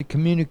to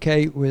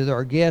communicate with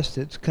our guest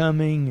that's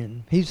coming,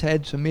 and he's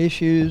had some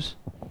issues.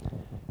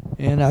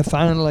 And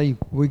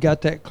we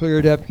got that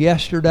cleared up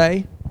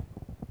yesterday.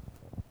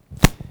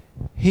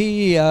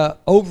 He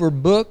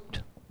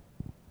overbooked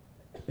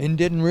and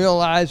didn't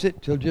realize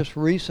it till just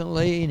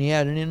recently, and he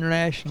had an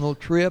international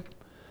trip,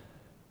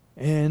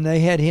 and they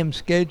had him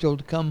scheduled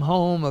to come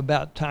home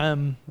about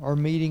time our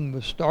meeting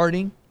was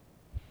starting.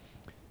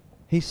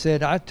 He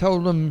said, I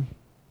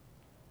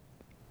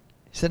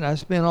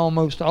spent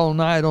almost all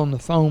night on the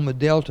phone with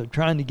Delta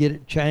trying to get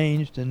it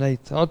changed, and they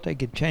thought they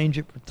could change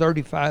it for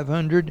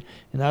 $3,500,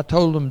 and I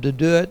told them to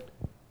do it,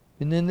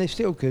 and then they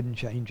still couldn't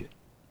change it.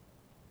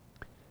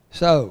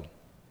 So,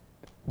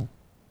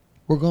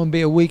 we're going to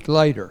be a week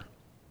later.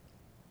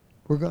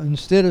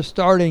 Instead of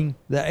starting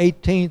the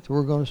 18th,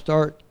 we're going to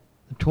start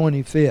the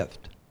 25th.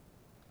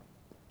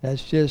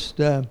 That's just,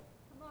 Come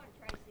on,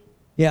 Tracy.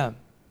 yeah,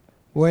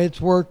 the way it's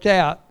worked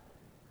out.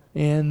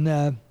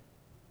 And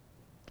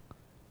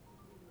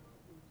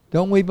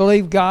don't we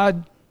believe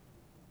God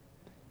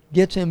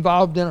gets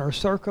involved in our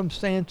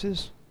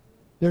circumstances?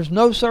 There's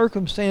no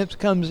circumstance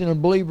comes in a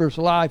believer's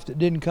life that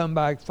didn't come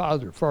by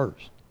Father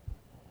first.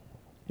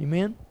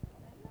 Amen?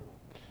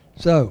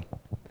 So,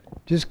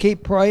 just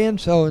keep praying.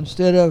 So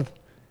instead of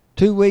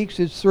 2 weeks,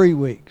 it's 3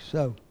 weeks.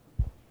 So,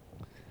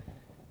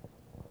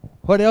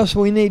 what else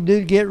we need to do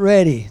to get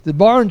ready? The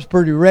barn's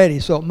pretty ready,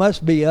 so it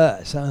must be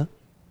us, huh?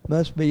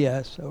 Must be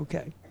us.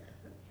 Okay.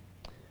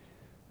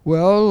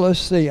 Well, let's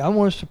see. I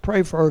want us to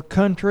pray for our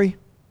country.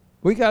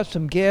 We got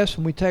some guests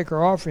when we take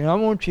our offering. I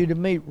want you to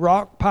meet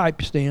Rock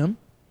Pipestem.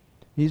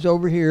 He's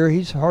over here.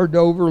 He's hard to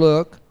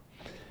overlook.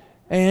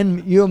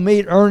 And you'll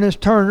meet Ernest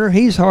Turner.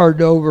 He's hard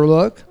to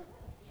overlook.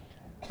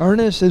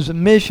 Ernest is a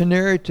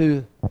missionary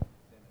to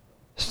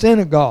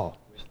Senegal,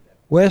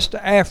 West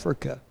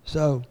Africa.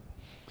 So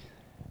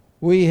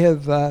we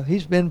have.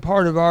 He's been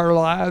part of our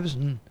lives,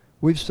 and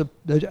we've,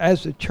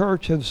 as a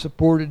church, have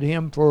supported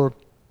him for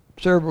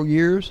several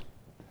years.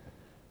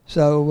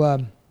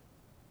 So,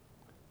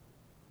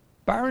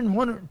 Byron,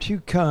 why don't you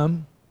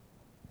come?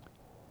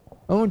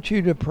 I want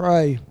you to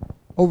pray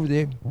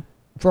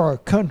for our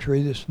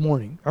country this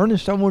morning.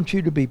 Ernest, I want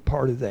you to be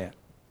part of that.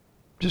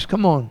 Just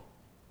come on.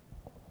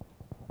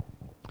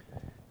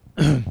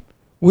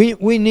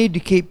 We need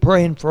to keep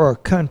praying for our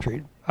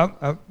country.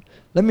 Let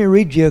me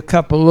read you a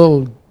couple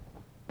little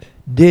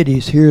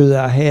ditties here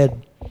that I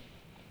had.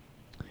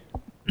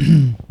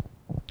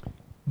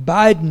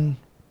 Biden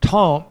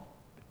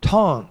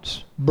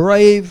taunts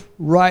brave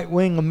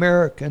right-wing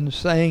Americans,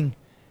 saying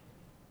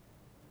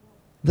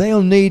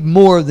they'll need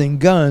more than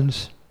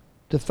guns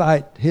to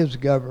fight his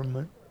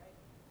government.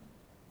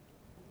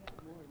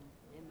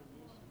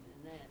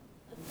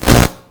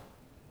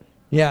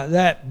 Yeah,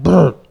 that.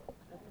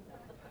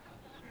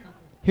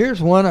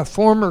 Here's one. A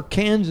former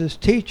Kansas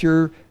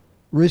teacher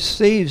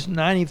receives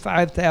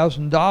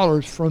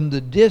 $95,000 from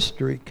the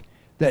district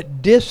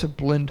that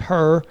disciplined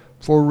her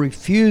for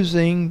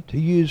refusing to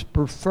use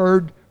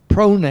preferred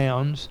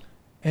pronouns,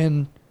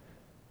 and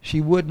she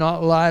would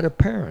not lie to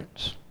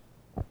parents.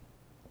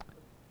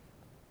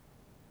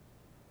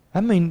 I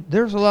mean,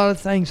 there's a lot of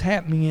things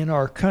happening in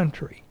our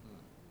country.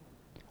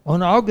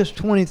 On August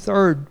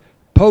 23rd,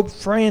 Pope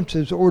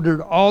Francis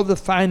ordered all the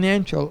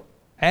financial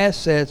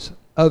assets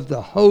of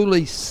the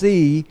Holy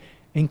See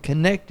and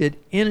connected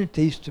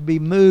entities to be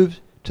moved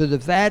to the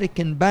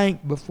Vatican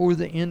Bank before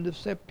the end of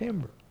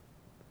September.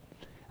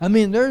 I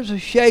mean, there's a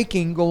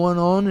shaking going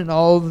on in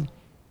all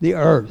the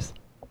earth.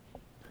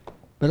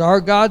 But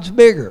our God's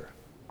bigger.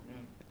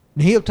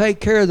 And He'll take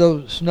care of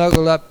those that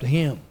snuggle up to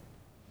Him.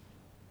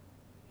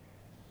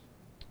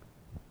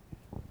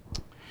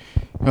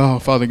 Oh,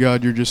 Father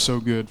God, you're just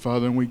so good,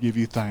 Father, and we give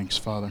you thanks,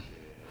 Father.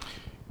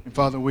 And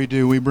Father, we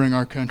bring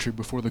our country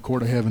before the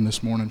court of heaven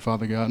this morning,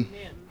 Father God.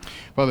 Amen.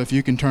 Father, if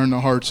you can turn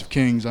the hearts of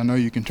kings, I know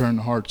you can turn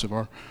the hearts of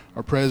our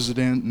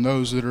president and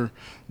those that are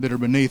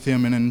beneath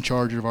him and in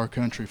charge of our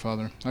country,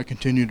 Father. I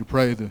continue to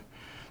pray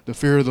the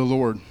fear of the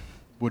Lord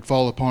would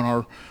fall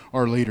upon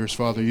our leaders,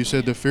 Father. You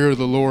said the fear of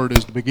the Lord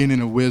is the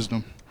beginning of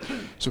wisdom.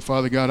 So,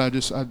 Father God, I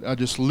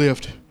just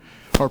lift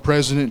our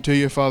president to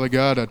you, Father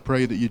God. I'd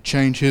pray that you'd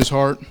change his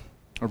heart,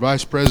 our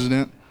vice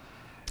president,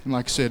 and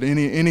like I said,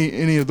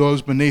 any of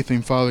those beneath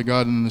him, Father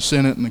God, in the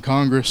Senate and the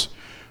Congress,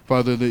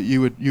 Father, that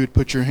you would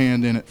put your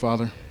hand in it,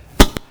 Father.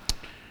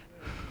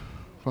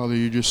 Father,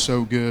 you're just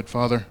so good,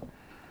 Father.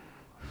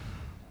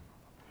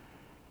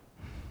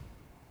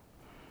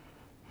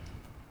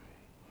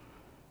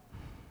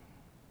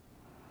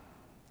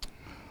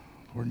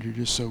 Lord, you're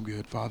just so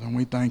good, Father, and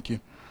we thank you.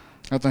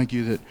 I thank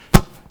you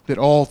that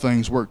all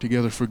things work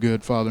together for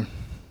good, Father,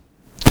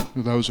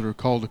 to those that are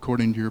called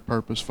according to your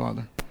purpose,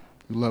 Father,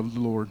 who love the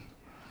Lord.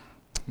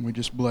 And we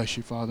just bless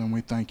you, Father, and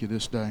we thank you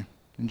this day.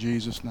 In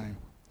Jesus' name,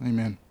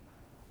 amen.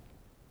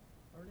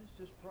 Ernest,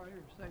 just pray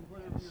or say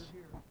whatever you're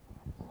here.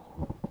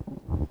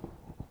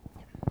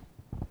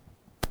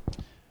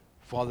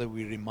 Father,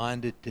 we're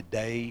reminded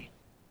today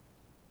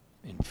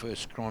in 1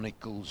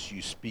 Chronicles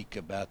you speak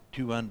about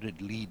 200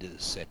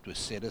 leaders that were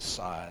set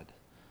aside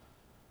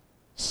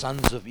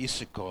sons of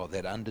Issachar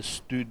that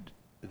understood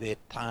their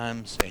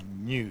times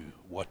and knew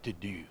what to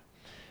do.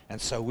 And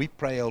so we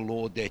pray, O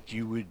Lord, that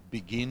you would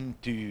begin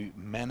to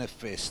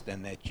manifest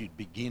and that you'd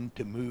begin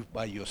to move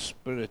by your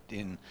Spirit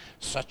in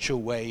such a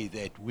way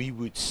that we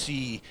would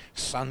see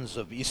sons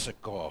of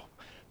Issachar,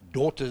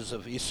 daughters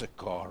of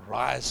Issachar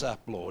rise up,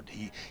 Lord.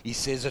 He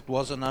says it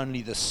wasn't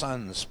only the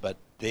sons, but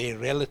their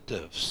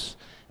relatives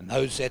and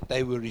those that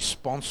they were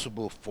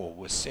responsible for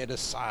were set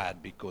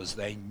aside because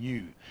they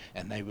knew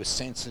and they were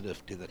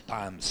sensitive to the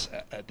times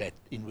that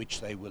in which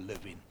they were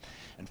living.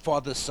 And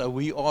Father, so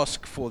we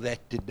ask for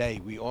that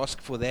today. We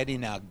ask for that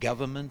in our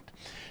government.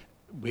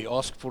 We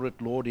ask for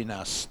it, Lord, in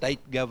our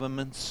state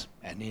governments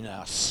and in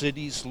our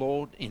cities,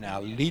 Lord, in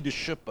our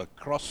leadership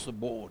across the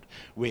board.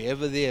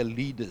 Wherever there are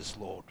leaders,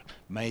 Lord,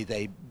 may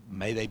they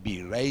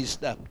be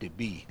raised up to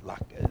be like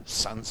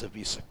sons of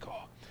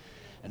Issachar.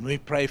 And we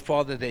pray,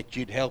 Father, that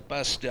you'd help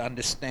us to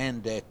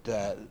understand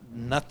that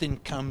nothing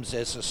comes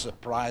as a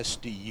surprise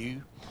to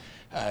you.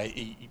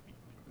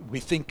 We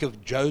think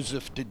of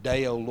Joseph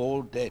today, O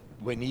Lord, that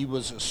when he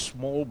was a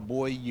small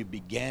boy, you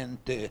began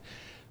to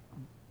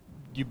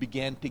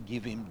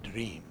give him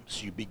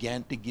dreams. You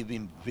began to give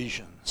him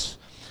visions.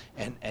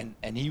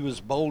 And he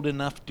was bold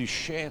enough to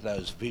share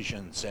those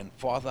visions. And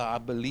Father, I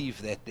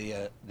believe that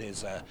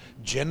there's a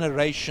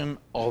generation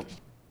of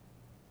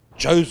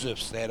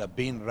Josephs that are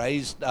being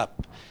raised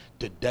up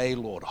today,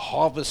 Lord,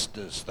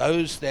 harvesters,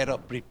 those that are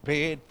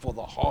prepared for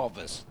the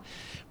harvest.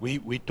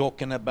 We're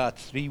talking about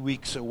 3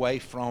 weeks away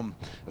from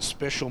a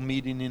special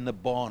meeting in the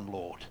barn,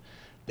 Lord,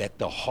 that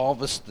the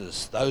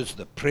harvesters,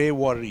 the prayer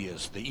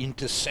warriors, the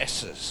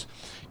intercessors,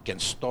 can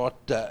start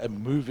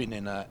moving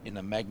in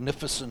a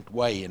magnificent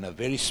way, in a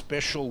very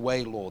special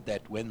way, Lord,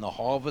 that when the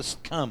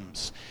harvest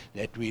comes,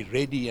 that we're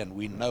ready and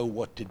we know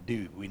what to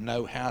do. We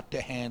know how to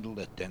handle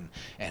it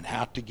and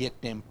how to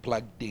get them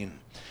plugged in.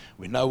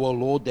 We know, oh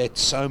Lord, that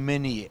so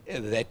many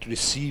that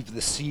receive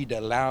the seed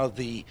allow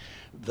the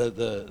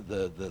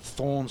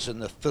thorns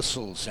and the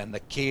thistles and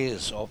the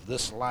cares of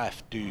this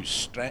life to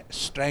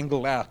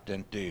strangle out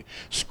and to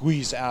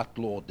squeeze out,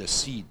 Lord, the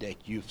seed that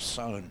you've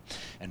sown.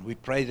 And we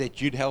pray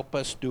that you'd help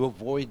us to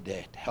avoid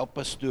that. Help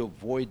us to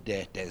avoid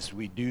that as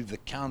we do the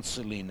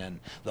counseling and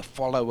the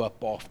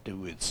follow-up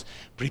afterwards.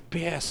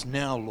 Prepare us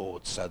now,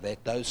 Lord, so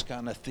that those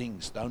kind of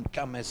things don't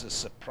come as a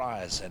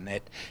surprise and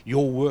that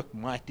your work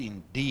might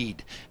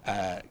indeed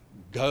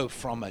go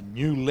from a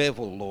new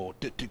level, Lord,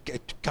 to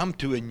come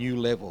to a new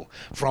level.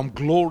 From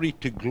glory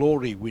to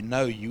glory, we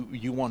know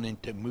you wanting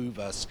to move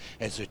us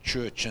as a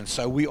church. And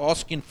so we're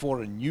asking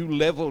for a new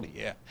level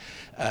here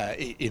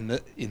in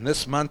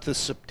this month of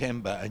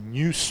September, a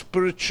new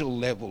spiritual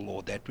level,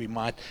 Lord, that we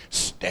might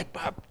step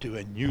up to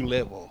a new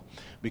level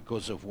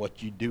because of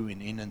what you're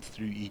doing in and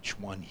through each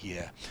one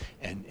here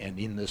and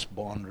in this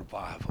barn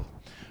revival.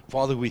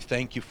 Father, we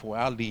thank you for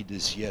our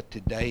leaders here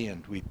today,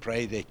 and we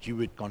pray that you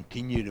would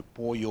continue to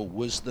pour your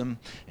wisdom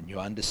and your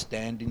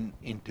understanding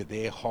into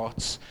their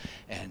hearts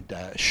and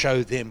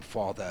show them,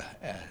 Father,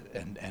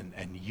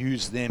 and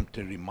use them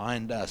to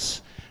remind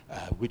us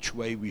which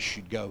way we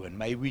should go. And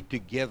may we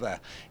together,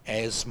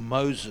 as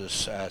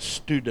Moses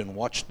stood and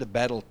watched the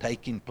battle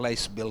taking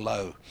place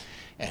below,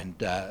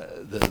 and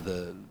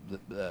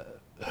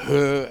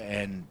her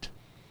and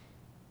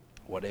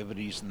whatever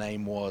his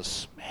name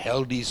was,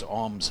 held his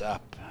arms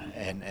up.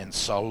 And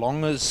so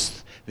long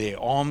as their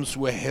arms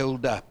were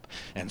held up,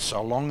 and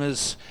so long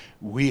as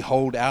we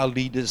hold our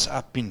leaders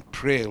up in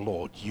prayer,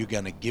 Lord, you're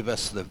going to give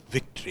us the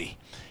victory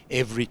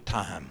every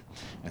time.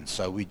 And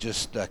so we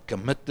just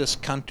commit this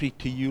country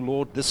to you,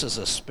 Lord. This is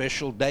a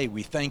special day.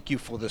 We thank you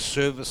for the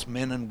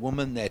servicemen and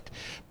women that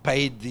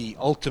paid the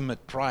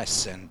ultimate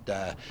price and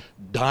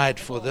died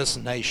for this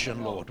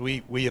nation, Lord.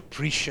 We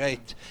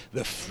appreciate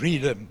the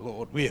freedom,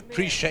 Lord. We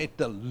appreciate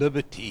the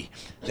liberty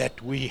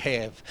that we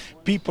have.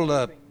 People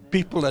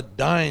are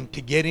dying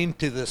to get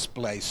into this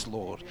place,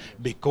 Lord,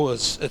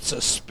 because it's a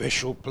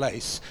special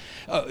place.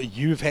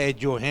 You've had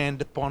your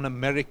hand upon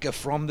America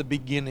from the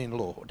beginning,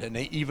 Lord. And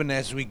even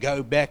as we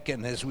go back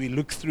and as we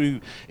look through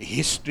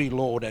history,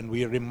 Lord, and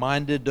we're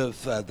reminded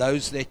of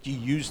those that you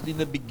used in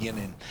the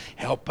beginning,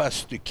 help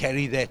us to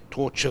carry that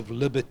torch of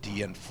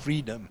liberty and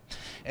freedom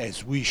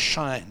as we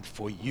shine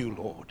for you,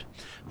 Lord.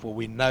 For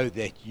we know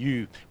that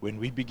you, when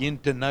we begin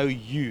to know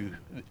you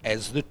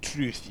as the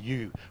truth,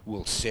 you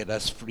will set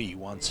us free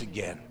once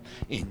again.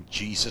 In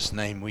Jesus'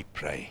 name we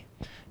pray.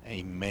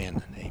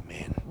 Amen and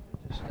amen.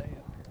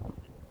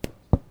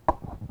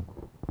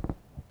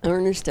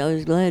 Ernest, I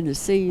was glad to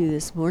see you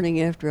this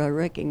morning after I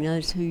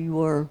recognized who you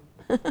were.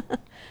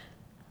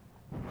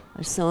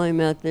 I saw him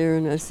out there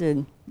and I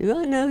said, "Do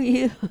I know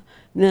you?" And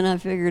then I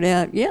figured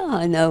out, yeah,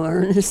 I know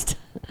Ernest.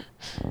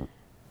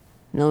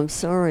 No, I'm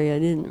sorry I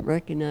didn't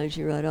recognize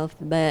you right off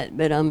the bat,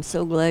 but I'm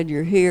so glad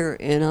you're here,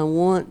 and I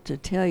want to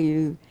tell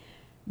you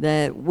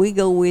that we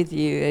go with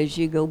you as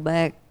you go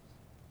back,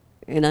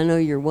 and I know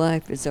your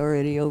wife is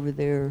already over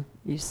there,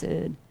 you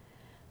said,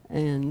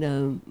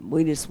 and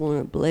we just want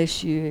to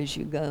bless you as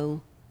you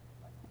go.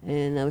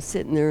 And I was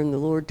sitting there, and the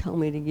Lord told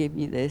me to give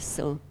you this,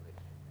 so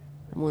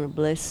I want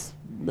to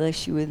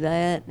bless you with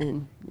that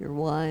and your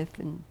wife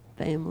and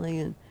family,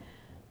 and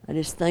I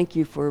just thank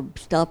you for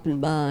stopping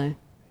by.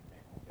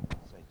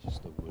 Say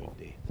just a word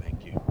there.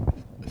 Thank you.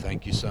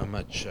 Thank you so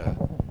much,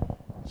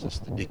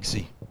 Sister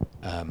Dixie.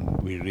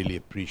 We really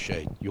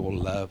appreciate your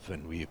love,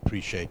 and we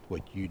appreciate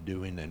what you're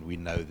doing, and we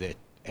know that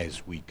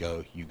as we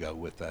go, you go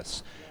with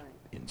us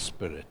in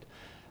spirit.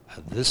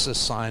 This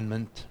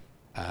assignment,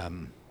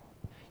 I'm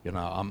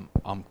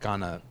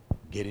kind of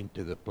getting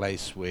to the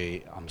place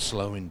where I'm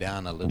slowing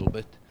down a little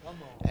bit,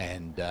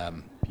 and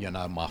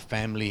my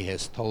family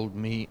has told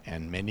me,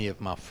 and many of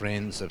my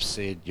friends have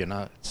said,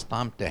 it's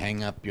time to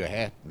hang up your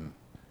hat and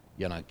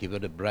give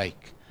it a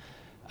break.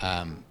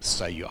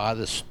 So you're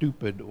either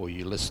stupid or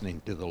you're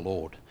listening to the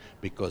Lord,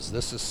 because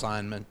this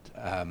assignment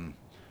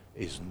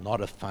is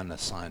not a fun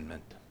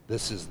assignment.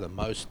 This is the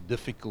most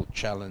difficult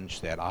challenge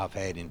that I've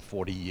had in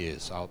 40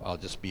 years. I'll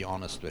just be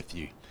honest with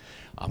you.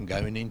 I'm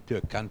going into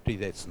a country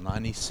that's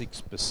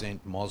 96%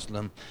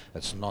 Muslim.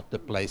 It's not the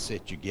place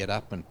that you get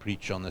up and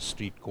preach on the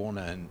street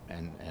corner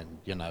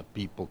and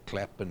people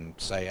clap and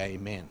say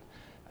amen.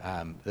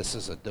 This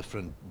is a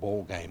different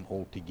ball game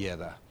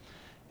altogether.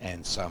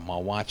 And so my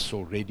wife's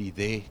already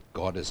there.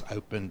 God has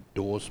opened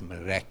doors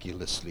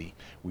miraculously.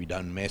 We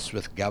don't mess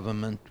with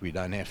government. We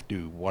don't have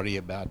to worry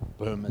about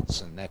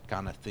permits and that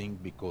kind of thing,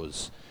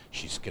 because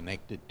she's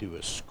connected to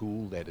a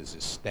school that is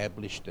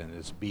established and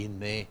has been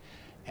there.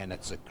 And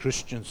it's a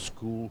Christian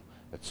school.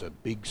 It's a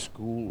big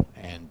school,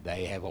 and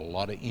they have a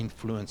lot of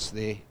influence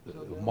there.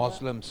 So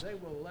Muslims. They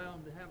will allow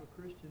them to have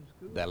a Christian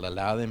school. They'll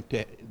allow them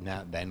to.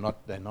 Now they're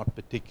not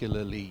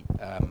particularly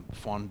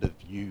fond of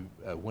you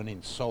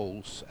winning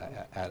souls,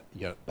 out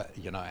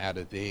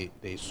of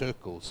their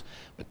circles,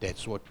 but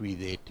that's what we're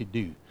there to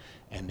do.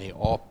 And there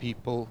are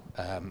people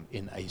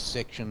in a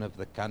section of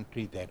the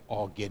country that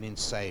are getting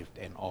saved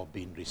and are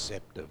being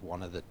receptive.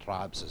 One of the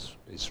tribes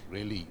is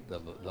really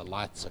the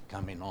lights are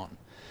coming on.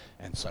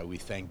 And so we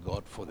thank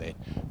God for that.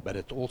 But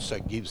it also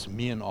gives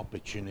me an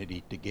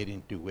opportunity to get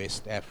into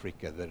West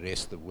Africa, the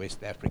rest of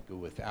West Africa,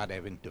 without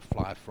having to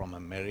fly from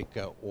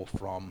America or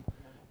from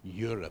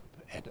Europe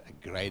at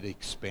a great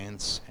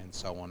expense, and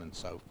so on and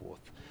so forth.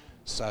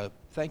 So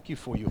thank you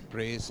for your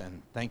prayers,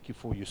 and thank you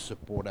for your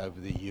support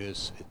over the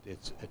years.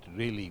 It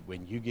really,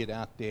 when you get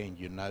out there and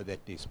you know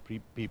that there's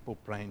people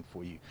praying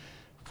for you.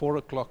 4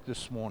 o'clock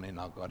this morning,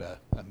 I got a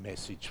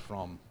message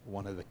from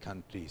one of the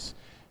countries,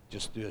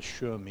 just to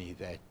assure me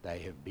that they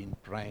have been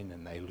praying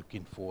and they're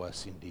looking for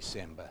us in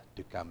December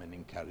to come and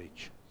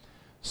encourage.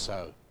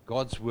 So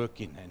God's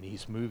working and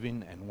He's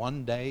moving, and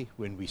one day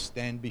when we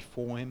stand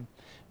before Him,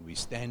 we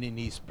stand in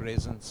His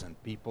presence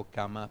and people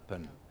come up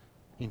and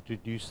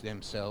introduce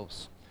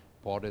themselves,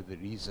 part of the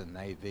reason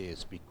they're there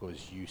is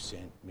because you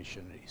sent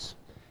missionaries,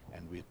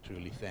 and we're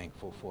truly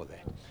thankful for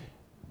that.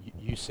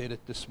 You said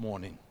it this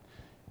morning.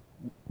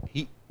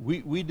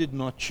 We did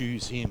not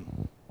choose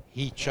Him.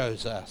 He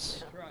chose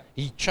us.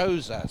 He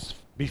chose us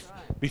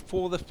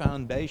before the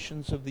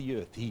foundations of the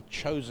earth. He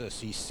chose us.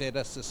 He set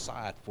us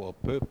aside for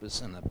a purpose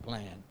and a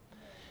plan.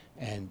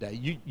 And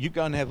you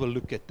go and have a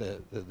look at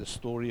the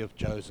story of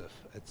Joseph.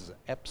 It's an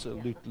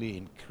absolutely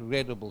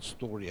incredible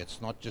story. It's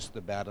not just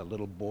about a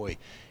little boy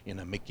in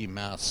a Mickey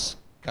Mouse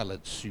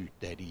colored suit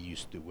that he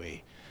used to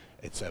wear.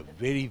 It's a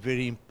very,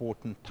 very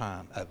important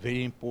time, a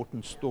very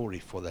important story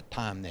for the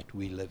time that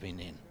we're living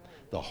in,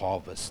 the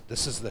harvest.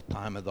 This is the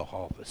time of the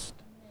harvest.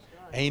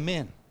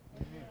 Amen.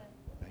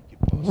 Thank you,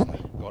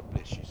 Pastor. God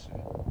bless you, sir.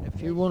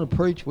 If you want to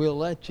preach, we'll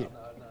let you.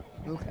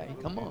 Okay,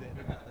 come on.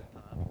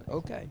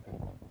 Okay.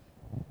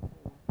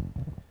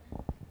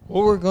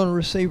 Well, we're going to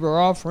receive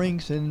our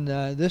offerings, and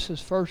this is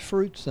First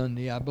Fruit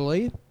Sunday, I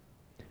believe.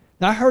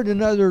 Now, I heard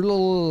another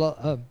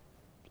little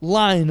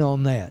line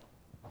on that.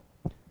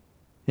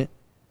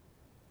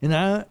 And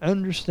I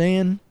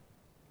understand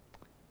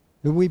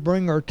that we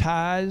bring our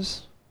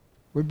tithes,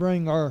 we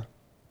bring our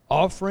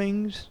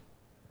offerings,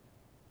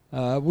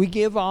 we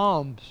give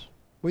alms,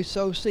 we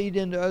sow seed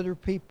into other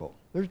people.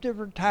 There's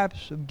different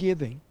types of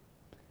giving.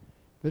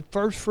 But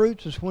first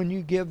fruits is when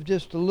you give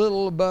just a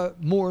little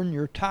bit more than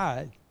your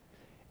tithe.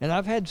 And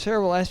I've had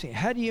several ask me,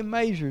 how do you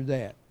measure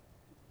that?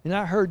 And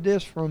I heard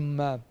this from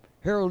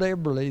Harold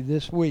Eberly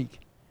this week.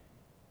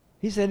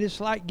 He said it's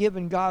like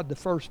giving God the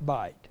first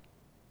bite.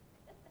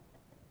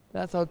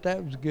 I thought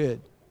that was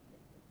good.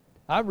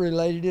 I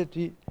related it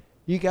to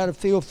you got a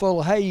field full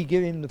of hay, you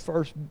give him the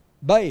first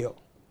bale.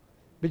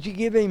 But you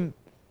give him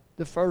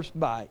the first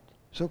bite.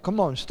 So come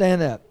on,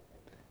 stand up.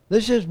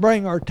 Let's just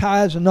bring our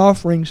tithes and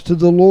offerings to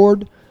the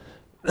Lord.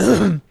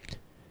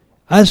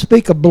 I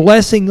speak a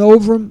blessing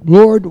over them.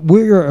 Lord,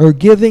 we are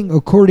giving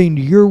according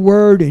to your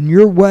word and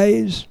your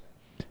ways.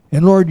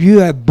 And Lord, you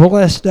have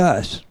blessed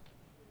us.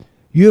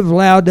 You have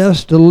allowed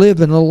us to live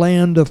in a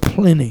land of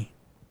plenty.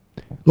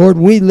 Lord,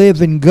 we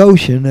live in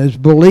Goshen as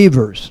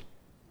believers.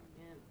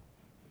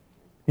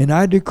 And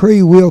I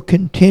decree we'll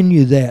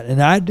continue that.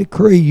 And I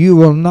decree you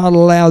will not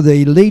allow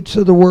the elites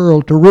of the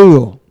world to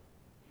rule.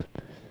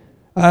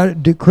 I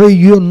decree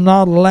you'll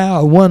not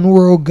allow a one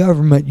world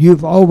government.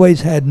 You've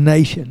always had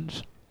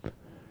nations.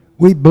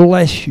 We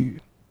bless you.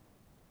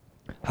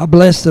 I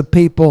bless the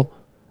people.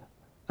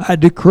 I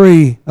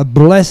decree a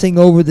blessing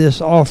over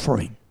this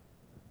offering.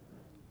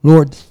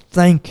 Lord,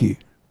 thank you.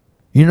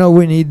 You know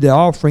we need the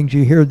offerings.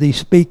 You hear these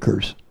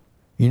speakers.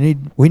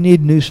 We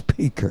need new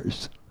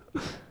speakers.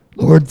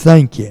 Lord,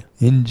 thank you.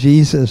 In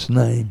Jesus'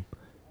 name,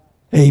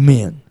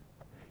 amen.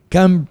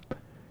 Come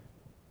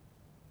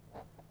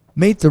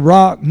meet the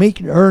rock,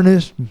 meet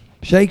Ernest,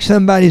 shake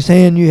somebody's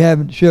hand you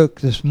haven't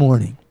shook this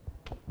morning.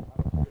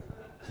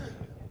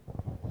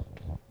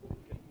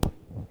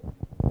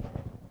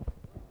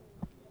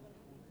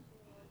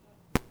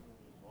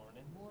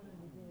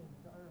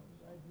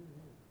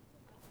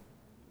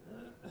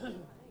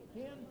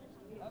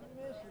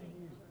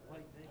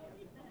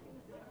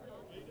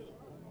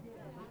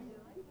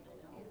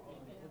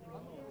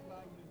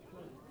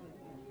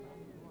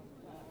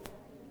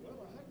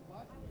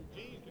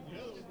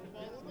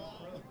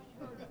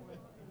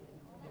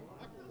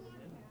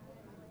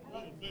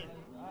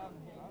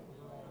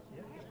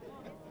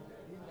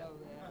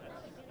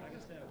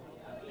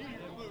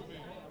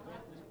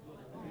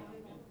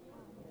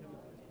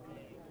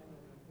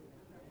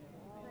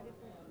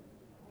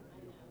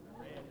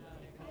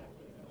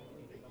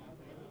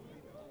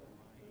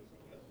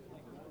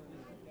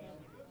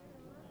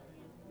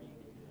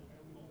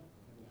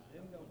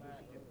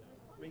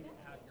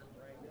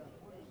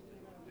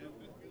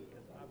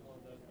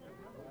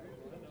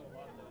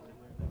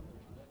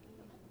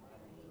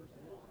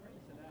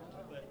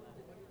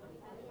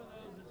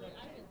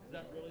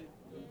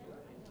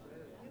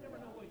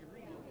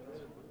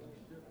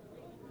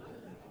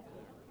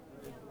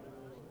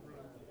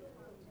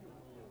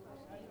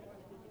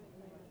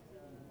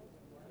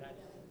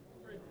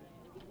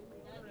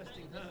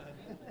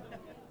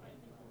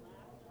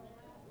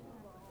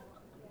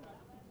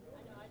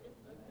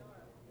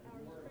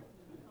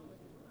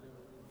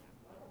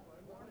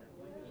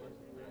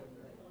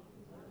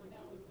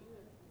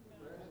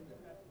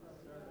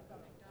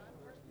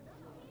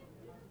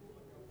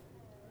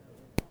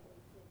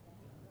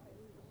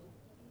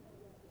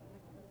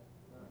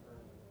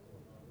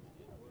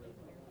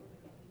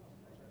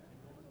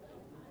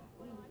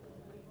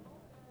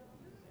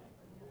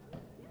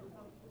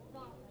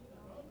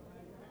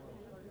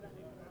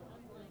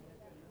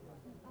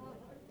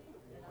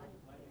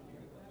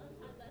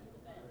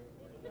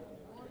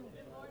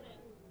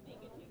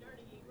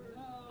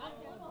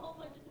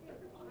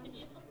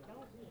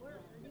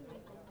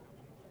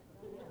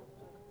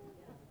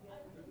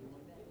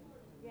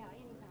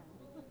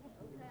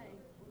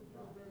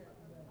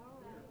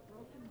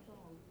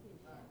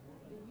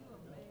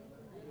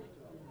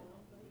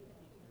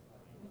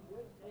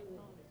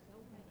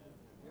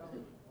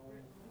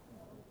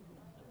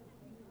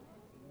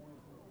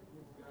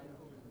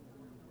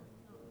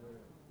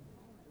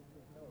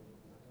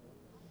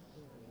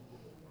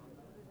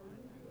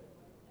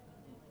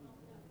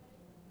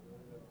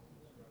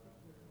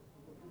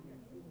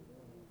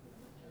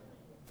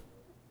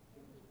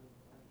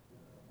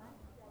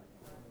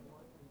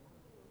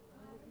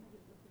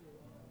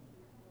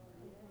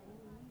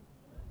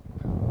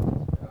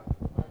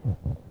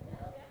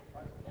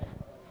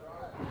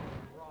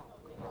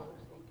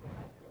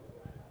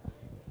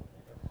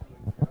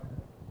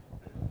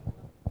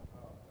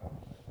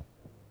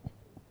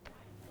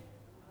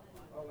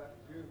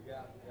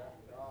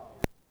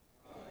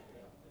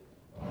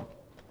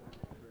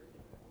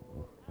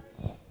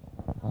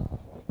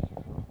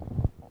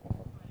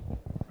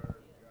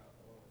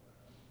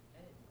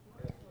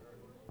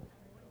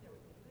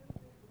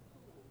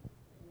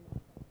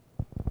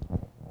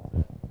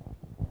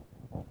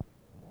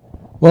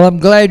 Well, I'm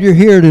glad you're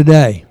here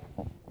today.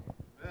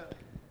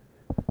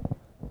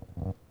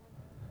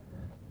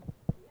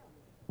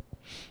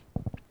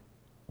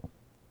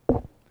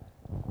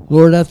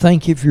 Lord, I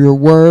thank you for your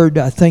word.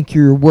 I thank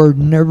your word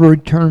never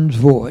returns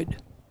void.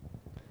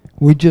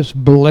 We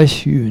just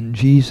bless you in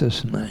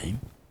Jesus' name.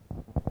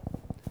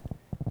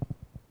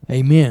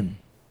 Amen.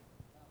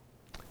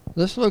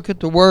 Let's look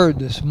at the word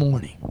this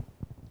morning.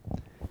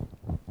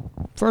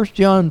 1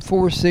 John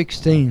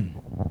 4:16.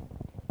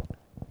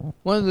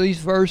 One of these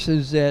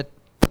verses that,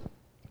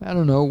 I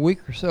don't know, a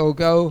week or so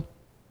ago,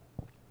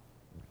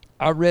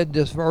 I read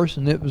this verse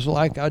and it was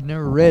like I'd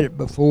never read it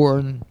before.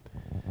 And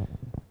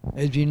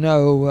as you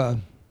know,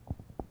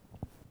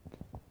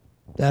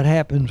 that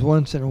happens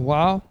once in a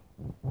while.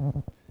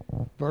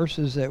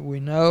 Verses that we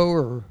know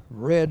or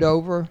read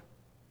over.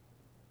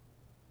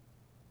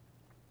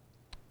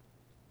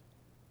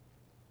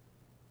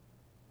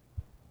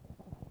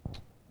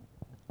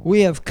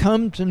 We have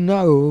come to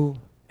know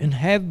and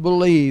have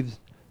believed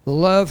the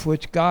love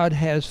which God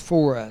has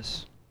for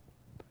us.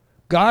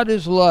 God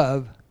is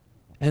love,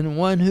 and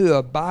one who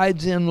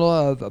abides in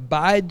love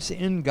abides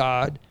in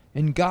God,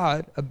 and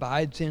God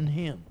abides in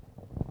him.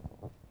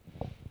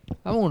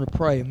 I want to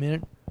pray a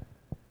minute.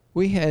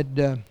 We had,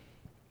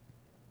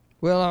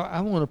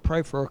 I want to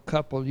pray for a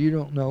couple. You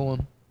don't know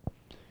them.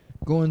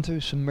 Going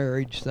through some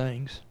marriage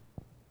things.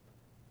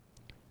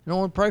 And I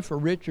want to pray for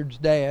Richard's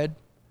dad.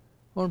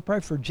 I want to pray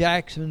for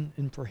Jackson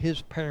and for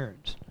his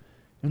parents.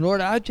 And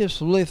Lord, I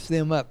just lift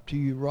them up to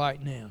you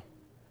right now.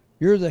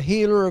 You're the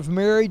healer of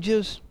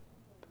marriages.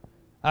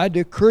 I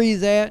decree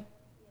that.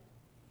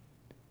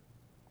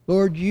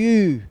 Lord,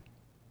 you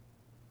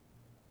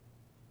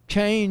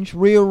change,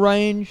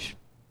 rearrange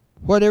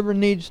whatever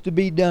needs to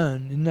be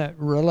done in that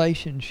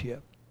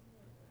relationship.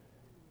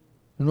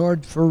 And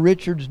Lord, for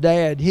Richard's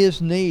dad,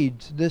 his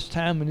needs this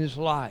time in his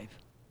life.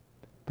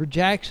 For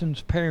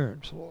Jackson's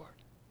parents, Lord.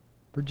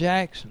 For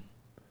Jackson.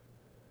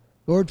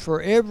 Lord, for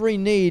every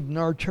need in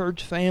our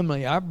church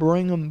family, I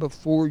bring them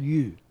before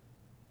you.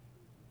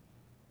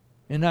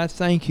 And I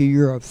thank you,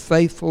 you're a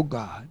faithful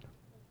God.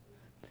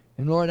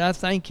 And Lord, I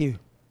thank you.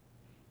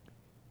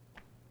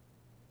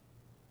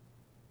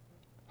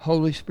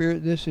 Holy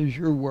Spirit, this is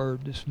your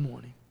word this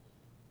morning.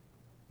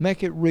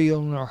 Make it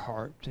real in our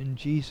hearts in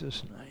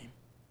Jesus' name.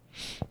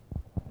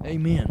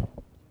 Amen.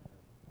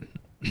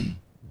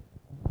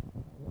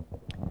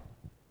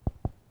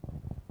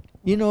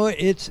 You know,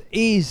 it's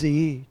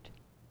easy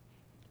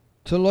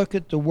to look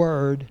at the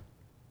word,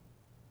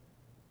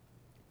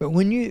 but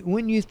when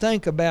you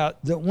think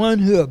about the one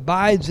who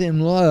abides in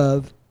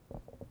love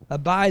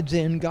abides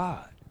in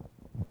God.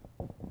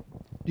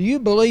 Do you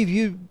believe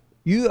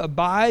you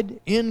abide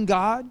in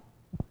God?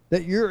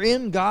 That you're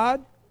in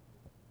God?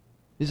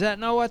 Is that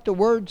not what the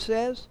word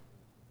says?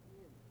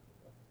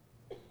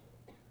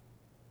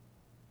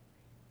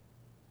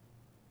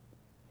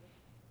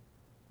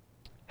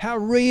 How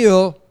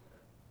real.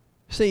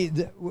 See,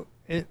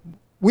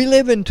 we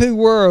live in two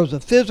worlds, a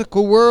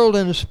physical world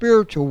and a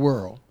spiritual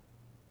world.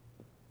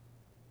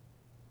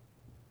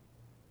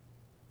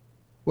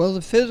 Well,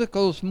 the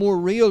physical is more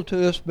real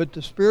to us, but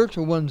the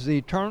spiritual one's the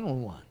eternal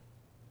one.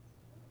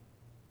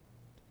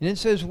 And it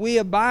says we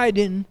abide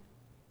in,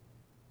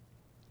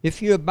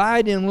 if you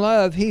abide in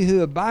love, he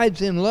who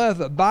abides in love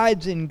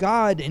abides in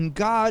God, and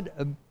God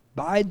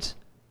abides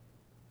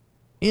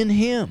in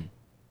him.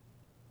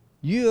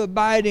 You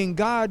abide in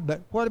God,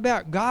 but what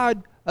about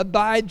God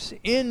abides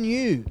in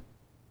you?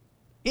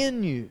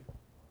 In you.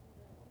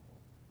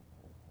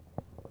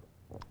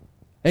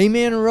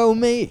 Amen or oh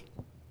me.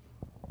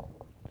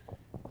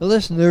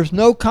 Listen, there's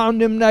no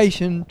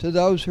condemnation to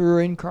those who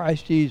are in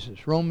Christ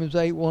Jesus. Romans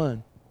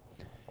 8:1.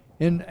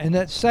 And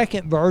that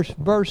second verse,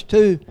 verse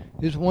 2,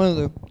 is one of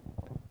the,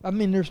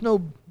 there's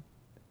no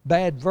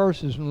bad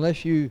verses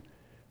unless you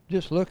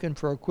just looking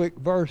for a quick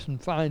verse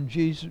and find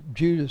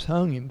Judas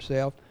hung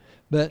himself.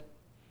 But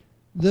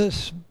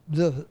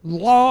the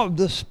law of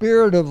the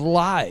Spirit of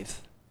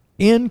life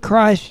in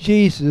Christ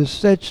Jesus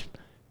sets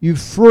you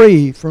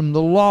free from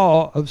the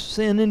law of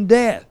sin and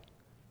death.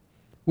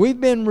 We've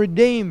been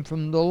redeemed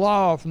from the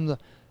law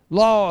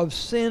of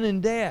sin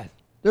and death.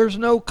 There's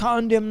no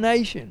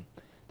condemnation.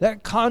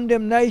 That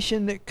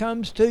condemnation that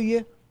comes to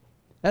you,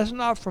 that's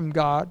not from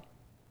God.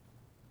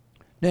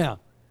 Now,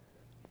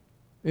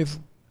 if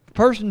a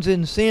person's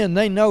in sin,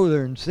 they know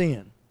they're in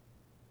sin.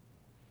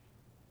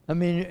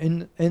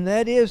 And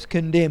that is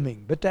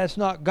condemning, but that's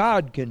not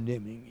God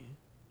condemning you.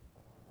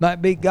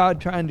 Might be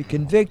God trying to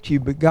convict you,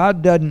 but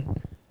God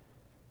doesn't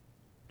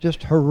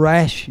just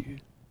harass you.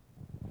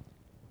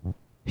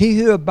 He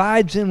who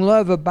abides in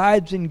love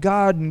abides in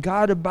God, and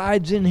God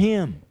abides in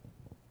him.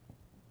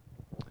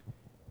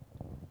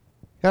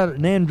 Got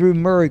an Andrew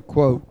Murray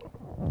quote.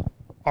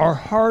 Our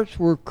hearts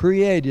were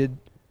created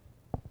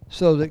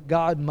so that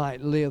God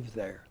might live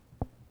there.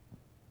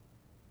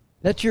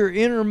 That's your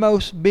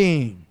innermost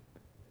being.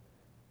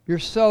 Your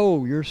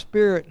soul, your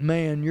spirit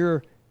man,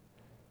 your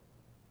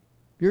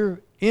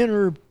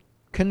inner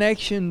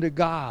connection to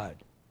God.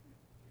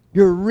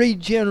 Your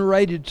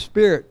regenerated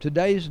spirit.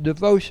 Today's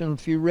devotion,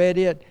 if you read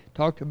it,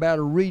 talked about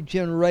a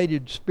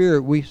regenerated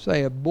spirit. We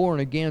say a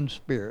born-again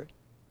spirit.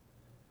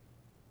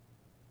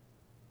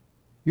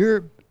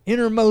 Your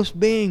innermost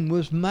being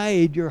was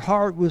made, your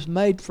heart was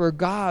made for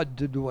God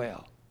to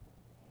dwell.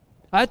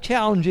 I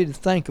challenge you to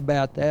think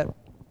about that.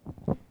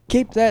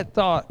 Keep that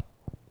thought.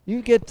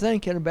 You get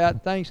thinking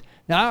about things.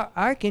 Now,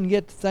 I can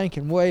get to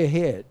thinking way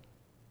ahead.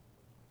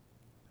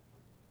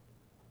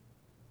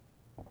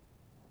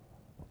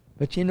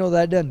 But you know,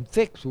 that doesn't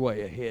fix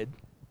way ahead.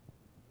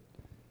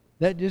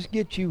 That just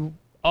gets you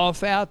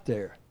off out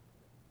there.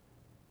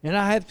 And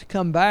I have to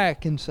come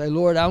back and say,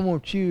 Lord, I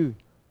want you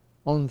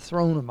on the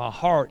throne of my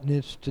heart, and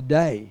it's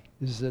today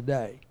is the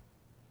day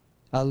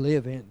I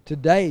live in.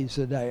 Today's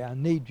the day I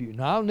need you.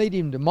 Now, I'll need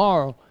him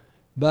tomorrow,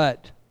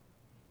 but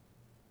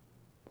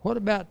what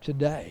about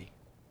today?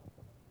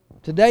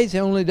 Today's the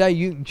only day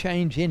you can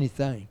change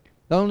anything.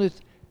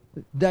 Today's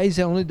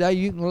the only day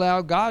you can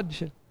allow God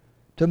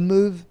to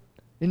move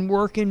and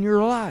work in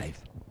your life.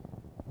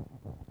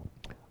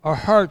 Our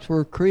hearts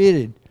were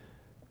created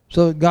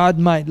so that God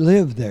might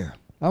live there.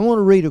 I want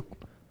to read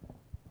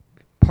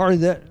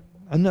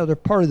another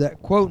part of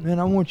that quote, and then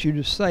I want you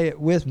to say it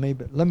with me,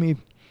 but let me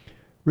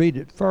read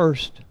it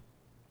first.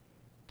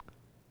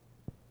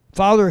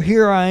 Father,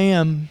 here I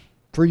am,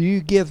 for you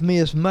give me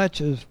as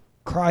much of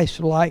Christ's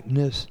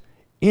likeness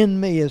in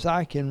me as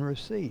I can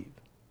receive.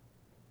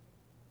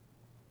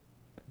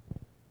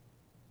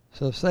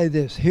 So say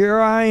this, here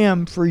I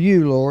am for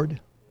you, Lord.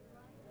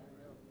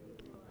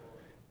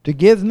 to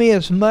give me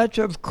as much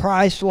of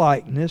Christ's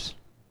likeness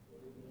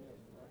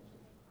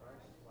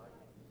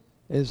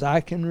as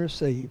I can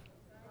receive.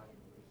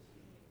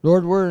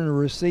 Lord, we're in a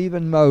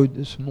receiving mode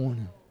this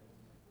morning.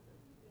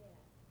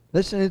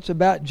 Listen, it's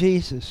about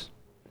Jesus.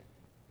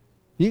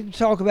 You can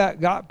talk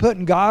about God,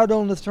 putting God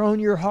on the throne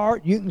of your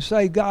heart. You can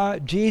say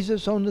God,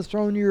 Jesus on the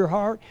throne of your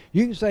heart.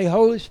 You can say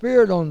Holy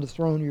Spirit on the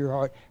throne of your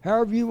heart.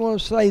 However you want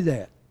to say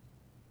that.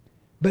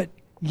 But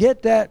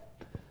get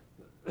that,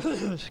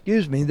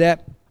 excuse me,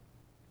 that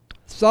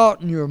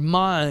thought in your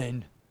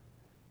mind,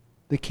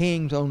 the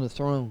King's on the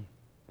throne.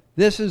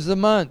 This is the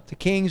month, the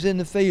King's in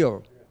the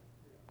field.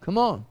 Come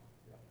on.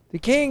 The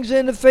King's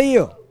in the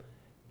field.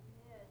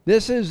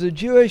 This is the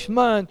Jewish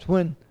month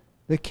when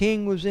the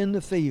King was in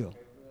the field.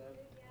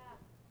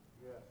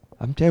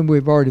 I'm telling you,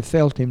 we've already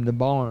felt Him in the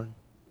barn.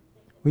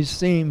 We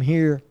see Him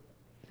here.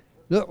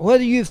 Look,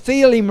 whether you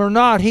feel Him or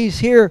not, He's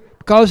here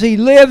because He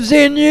lives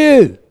in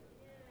you.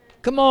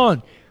 Come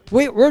on.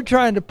 We're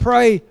trying to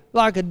pray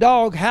like a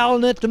dog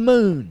howling at the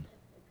moon.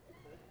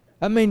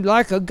 I mean,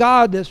 like a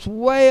God that's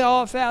way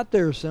off out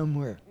there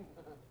somewhere.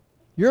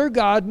 Your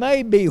God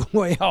may be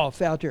way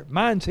off out there.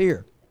 Mine's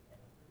here.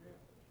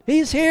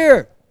 He's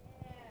here.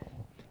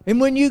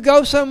 And when you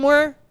go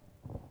somewhere,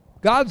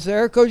 God's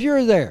there because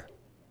you're there.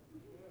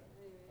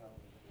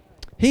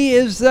 He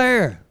is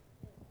there.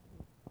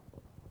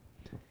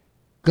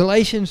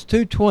 Galatians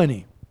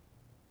 2:20.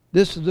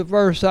 This is the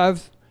verse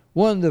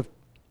one of the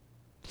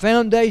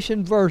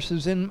foundation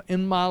verses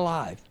in my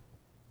life.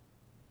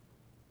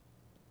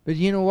 But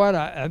you know what?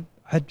 I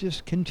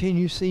just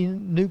continue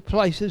seeing new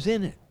places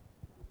in it.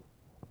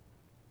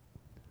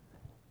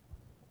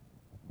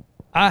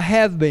 I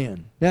have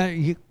been. Now,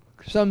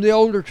 some of the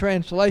older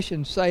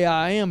translations say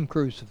I am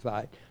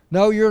crucified.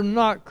 No, you're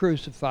not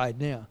crucified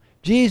now.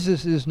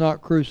 Jesus is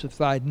not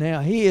crucified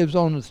now. He is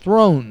on the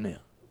throne now.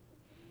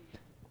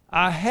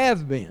 I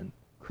have been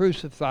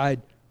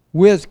crucified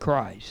with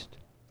Christ.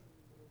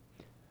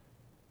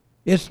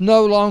 It's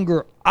no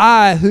longer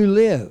I who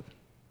live,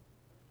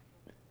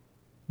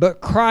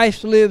 but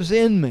Christ lives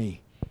in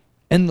me.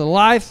 And the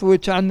life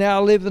which I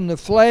now live in the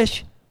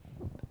flesh,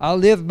 I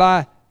live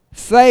by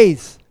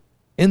faith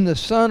in the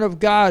Son of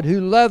God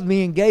who loved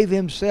me and gave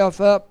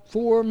Himself up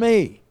for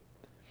me.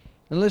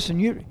 And listen,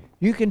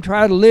 you can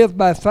try to live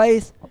by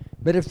faith,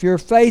 but if your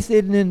faith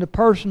isn't in the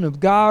person of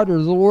God or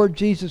the Lord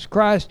Jesus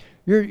Christ,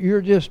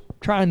 you're just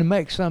trying to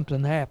make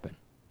something happen.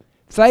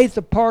 Faith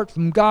apart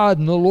from God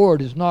and the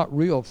Lord is not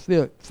real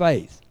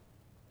faith.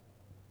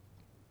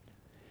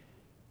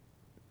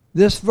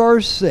 This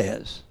verse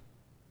says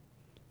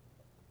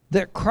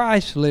that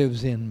Christ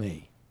lives in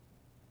me.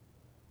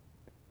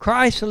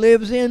 Christ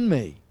lives in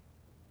me.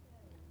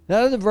 The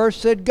other verse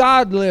said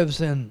God lives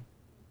in,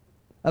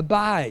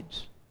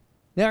 abides.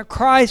 Now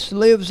Christ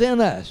lives in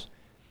us.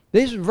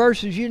 These are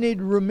verses you need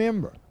to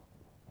remember.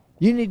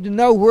 You need to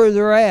know where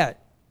they're at.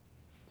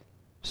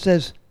 It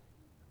says,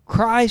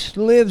 Christ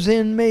lives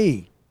in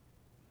me.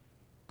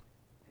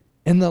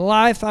 In the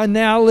life I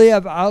now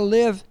live, I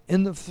live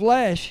in the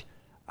flesh.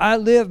 I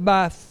live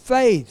by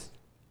faith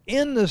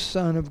in the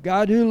Son of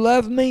God who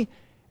loved me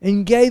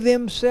and gave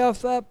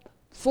Himself up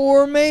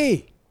for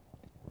me.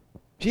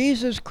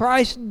 Jesus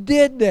Christ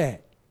did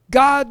that.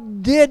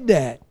 God did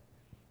that.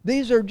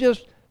 These are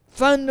just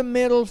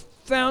fundamental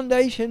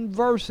foundation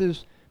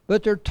verses,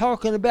 but they're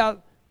talking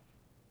about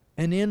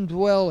an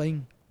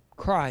indwelling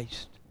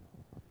Christ.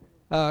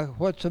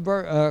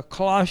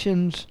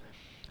 Colossians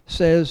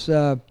says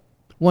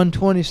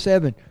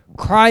 1:27,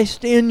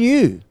 Christ in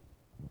you,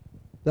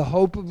 the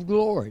hope of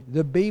glory.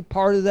 The B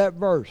part of that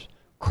verse.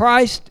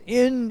 Christ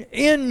in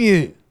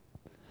you.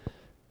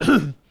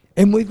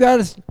 And we've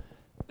got to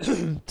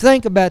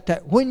think about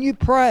that. When you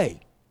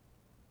pray,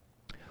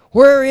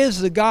 where is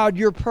the God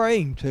you're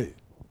praying to?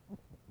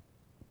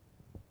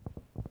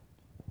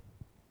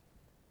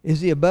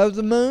 Is He above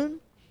the moon?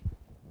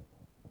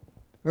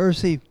 Or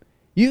is He...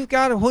 You've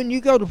got to, when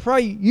you go to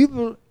pray,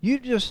 you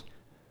just...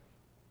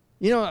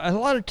 You know, a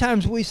lot of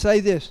times we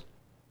say this,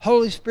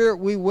 Holy Spirit,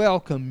 we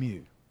welcome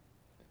you.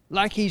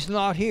 Like He's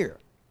not here.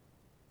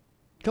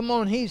 Come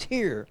on, He's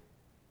here.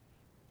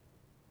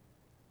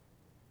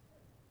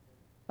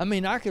 I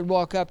mean, I could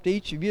walk up to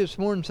each of you this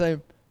morning and say,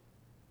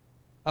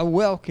 I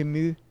welcome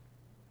you,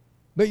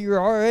 but you're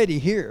already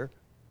here.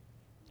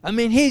 I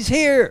mean, He's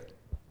here.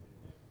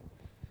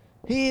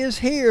 He is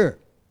here.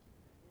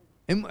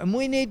 And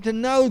we need to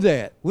know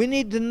that. We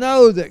need to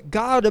know that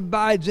God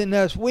abides in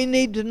us. We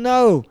need to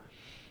know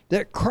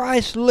that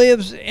Christ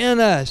lives in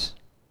us.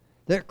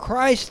 That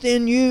Christ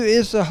in you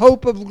is the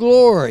hope of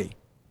glory.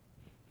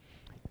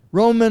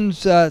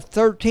 Romans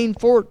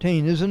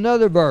 13:14 is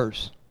another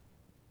verse.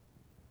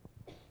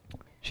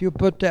 She'll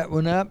put that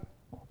one up.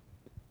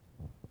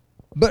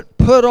 But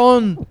put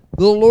on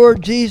the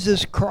Lord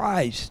Jesus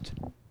Christ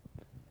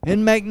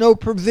and make no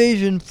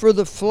provision for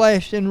the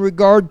flesh in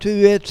regard to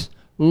its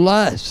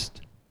lust.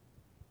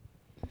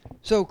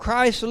 So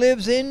Christ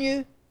lives in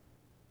you.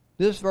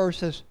 This verse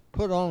says,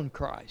 put on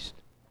Christ.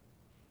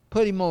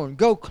 Put Him on.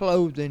 Go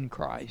clothed in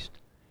Christ.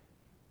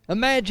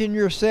 Imagine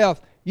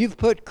yourself, you've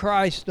put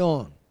Christ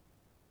on.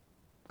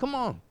 Come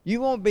on.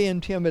 You won't be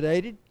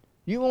intimidated.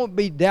 You won't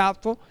be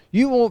doubtful.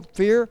 You won't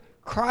fear.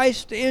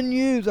 Christ in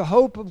you, the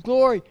hope of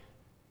glory.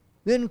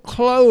 Then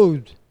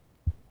clothed.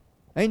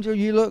 Angel,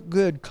 you look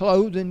good.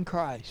 Clothed in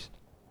Christ.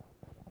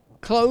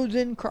 Clothed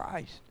in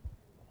Christ.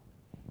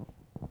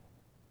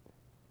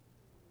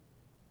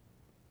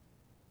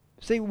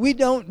 See, we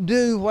don't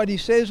do what he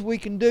says we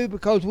can do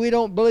because we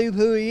don't believe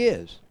who he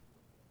is.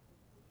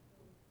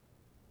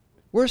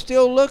 We're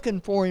still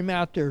looking for him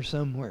out there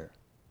somewhere.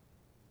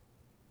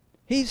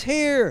 He's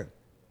here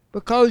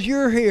because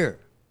you're here.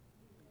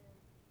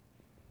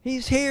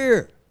 He's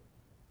here.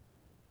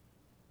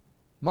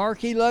 Mark,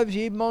 he loves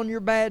you even on your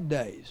bad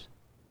days.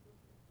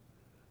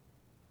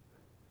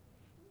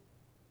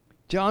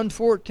 John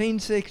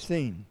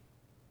 14:16.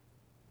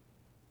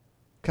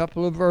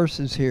 Couple of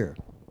verses here.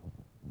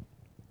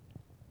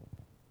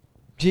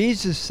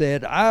 Jesus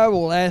said, I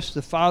will ask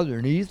the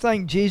Father. Do you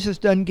think Jesus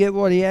doesn't get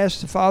what he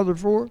asked the Father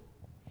for?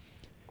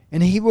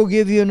 And he will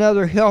give you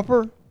another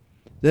helper,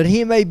 that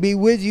he may be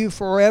with you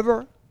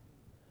forever.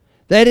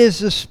 That is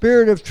the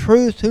Spirit of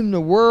truth, whom the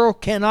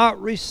world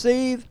cannot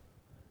receive,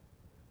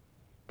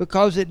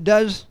 because it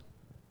does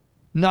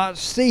not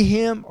see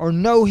him or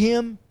know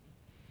him.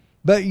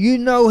 But you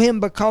know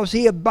him because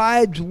he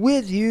abides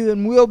with you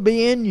and will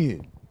be in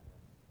you.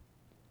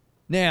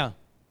 Now,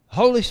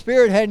 Holy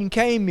Spirit hadn't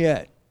came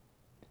yet.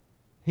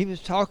 He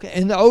was talking,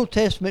 in the Old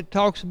Testament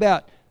talks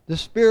about the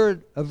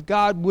Spirit of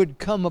God would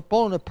come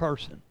upon a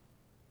person.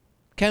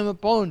 Came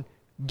upon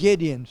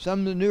Gideon. Some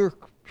of the newer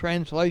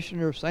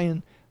translations are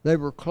saying they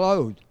were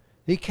clothed.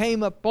 He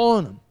came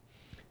upon them.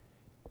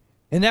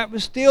 And that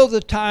was still the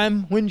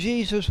time when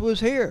Jesus was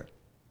here.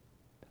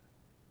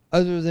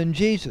 Other than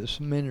Jesus'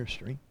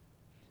 ministry.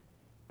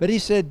 But he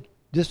said,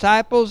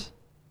 disciples,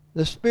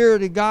 the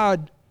Spirit of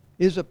God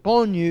is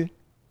upon you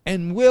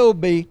and will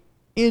be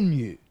in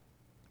you.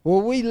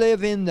 Well, we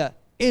live in the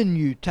in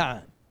you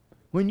time.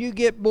 When you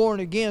get born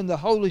again, the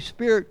Holy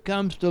Spirit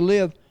comes to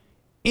live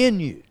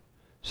in you.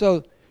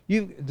 So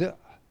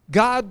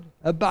God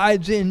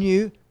abides in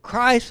you.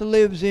 Christ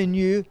lives in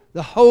you.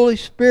 The Holy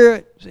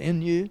Spirit's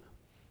in you.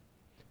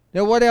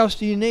 Now what else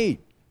do you need?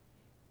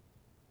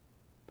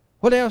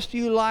 What else do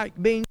you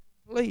like being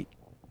complete?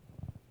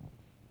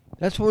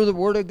 That's where the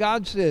Word of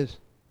God says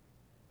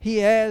He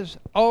has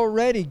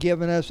already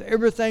given us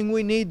everything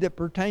we need that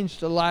pertains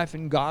to life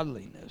and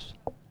godliness.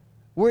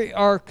 We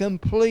are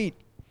complete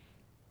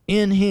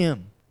in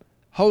Him.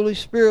 Holy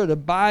Spirit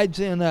abides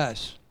in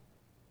us.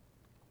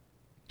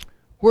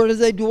 Where do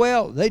they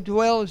dwell? They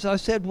dwell, as I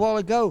said a while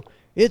ago,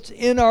 it's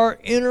in our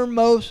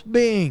innermost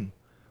being.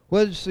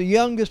 Whether it's the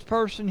youngest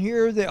person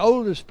here or the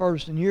oldest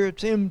person here,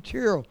 it's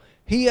immaterial.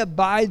 He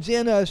abides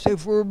in us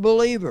if we're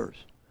believers.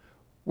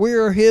 We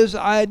are His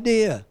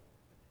idea.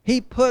 He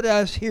put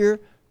us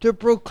here to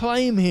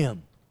proclaim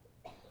Him.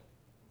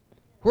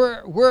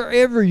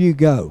 Wherever you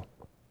go.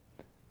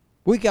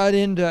 We got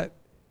into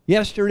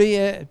yesterday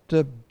at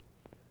the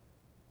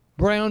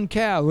Brown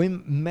Cow. We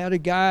met a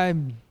guy,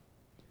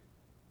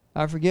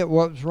 I forget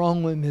what was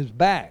wrong with his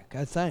back,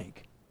 I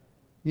think.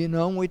 You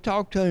know, and we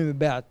talked to him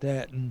about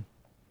that. And,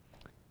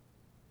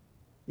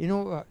 you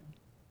know,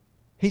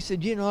 he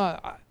said, you know,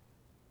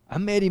 I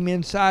met him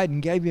inside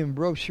and gave him a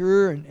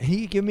brochure, and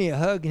he gave me a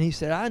hug, and he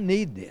said, I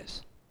need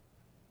this.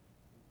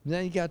 And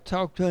then you got to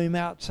talk to him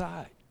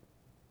outside.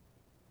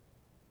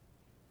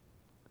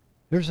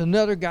 There's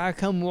another guy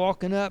come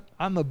walking up.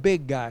 I'm a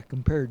big guy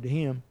compared to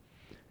him.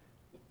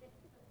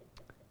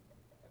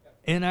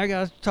 And I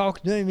got to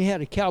talk to him. He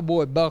had a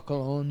cowboy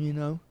buckle on, you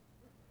know.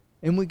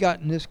 And we got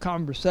in this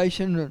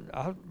conversation.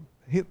 And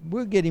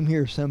we'll get him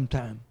here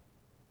sometime.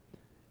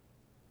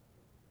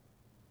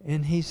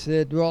 And he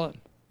said, well,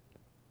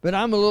 but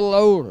I'm a little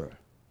older.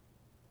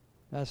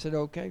 I said,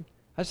 okay.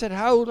 I said,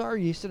 how old are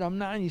you? He said, I'm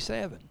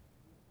 97.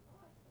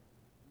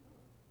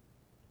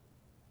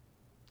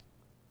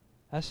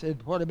 I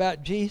said, what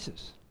about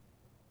Jesus?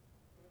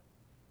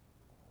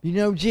 You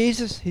know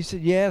Jesus? He said,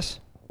 yes.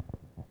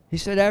 He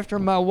said, after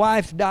my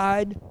wife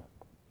died,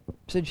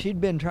 said she'd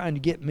been trying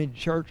to get me to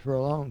church for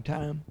a long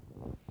time.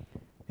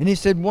 And he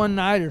said, one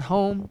night at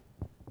home,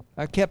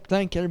 I kept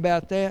thinking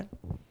about that.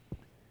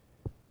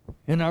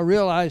 And I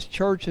realized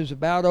church is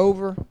about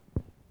over.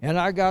 And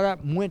I got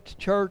up and went to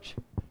church.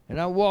 And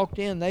I walked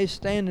in, they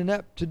standing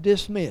up to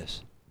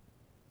dismiss.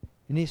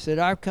 And he said,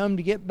 I've come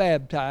to get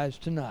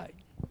baptized tonight.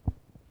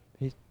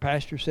 The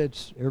pastor said,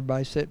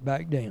 everybody sit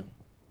back down.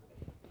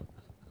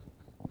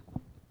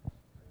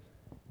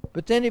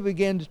 But then he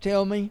began to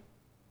tell me,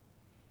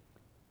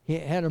 he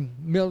had a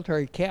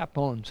military cap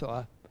on, so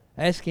I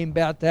asked him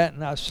about that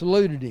and I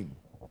saluted him.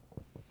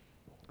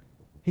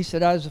 He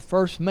said, I was the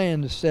first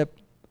man to step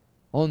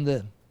on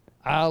the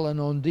island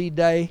on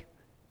D-Day,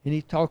 and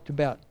he talked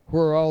about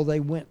where all they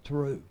went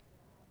through.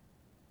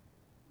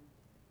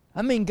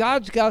 I mean,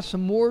 God's got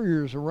some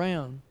warriors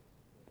around.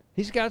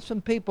 He's got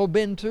some people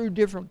been through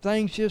different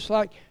things, just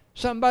like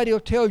somebody will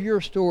tell your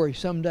story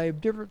someday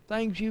of different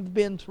things you've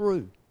been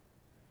through.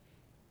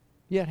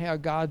 Yet how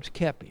God's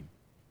kept him.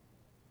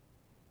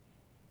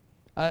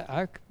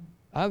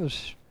 I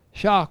was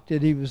shocked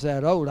that he was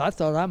that old. I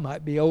thought I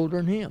might be older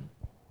than him.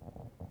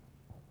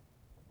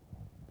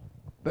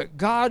 But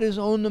God is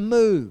on the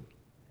move.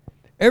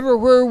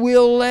 Everywhere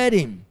we'll let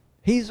him,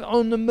 he's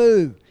on the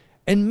move.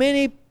 And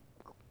many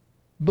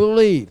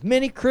believe,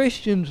 many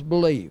Christians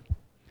believe,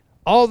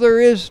 all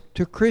there is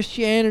to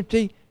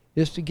Christianity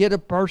is to get a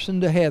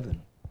person to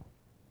heaven.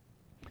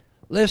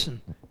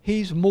 Listen,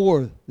 he's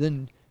more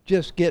than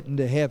just getting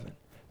to heaven.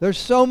 There's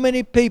so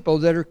many people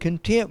that are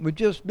content with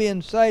just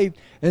being saved,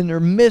 and they're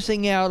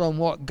missing out on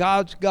what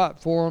God's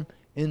got for them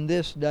in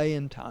this day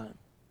and time.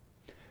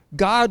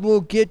 God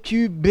will get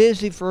you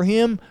busy for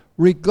him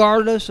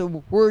regardless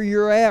of where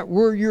you're at,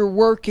 where you're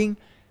working.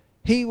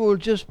 He will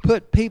just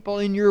put people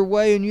in your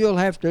way, and you'll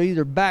have to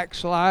either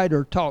backslide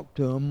or talk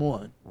to them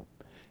one.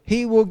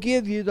 He will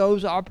give you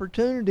those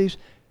opportunities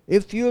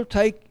if you'll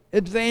take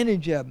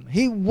advantage of them.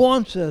 He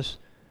wants us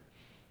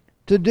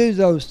to do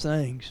those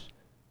things.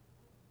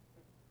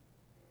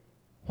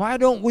 Why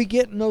don't we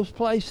get in those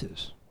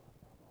places?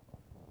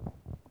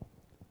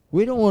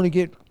 We don't want to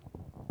get,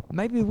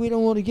 maybe we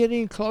don't want to get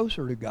any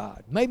closer to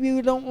God. Maybe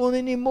we don't want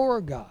any more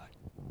of God.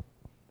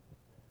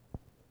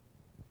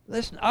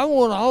 Listen, I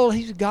want all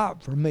he's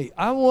got for me.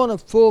 I want to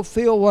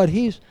fulfill what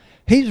he's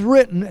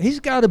written. He's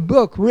got a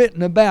book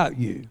written about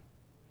you.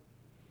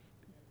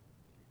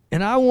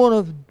 And I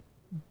want to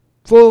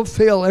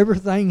fulfill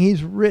everything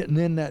he's written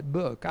in that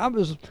book. I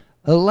was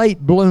a late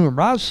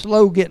bloomer. I was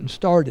slow getting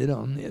started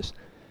on this.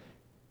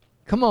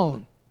 Come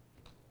on.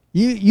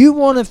 You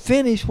want to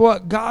finish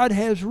what God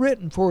has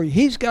written for you.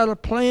 He's got a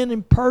plan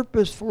and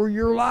purpose for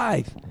your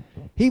life.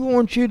 He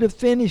wants you to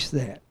finish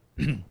that.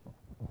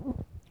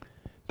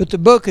 But the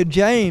book of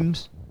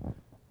James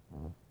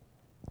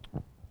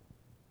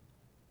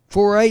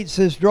 4:8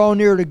 says, draw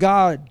near to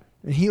God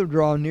and he'll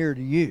draw near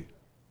to you.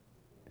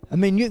 I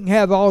mean, you can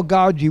have all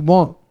God you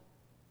want.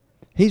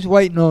 He's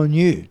waiting on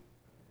you.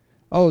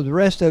 Oh, the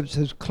rest of it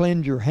says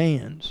cleanse your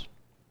hands.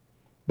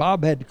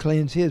 Bob had to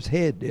cleanse his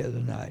head the other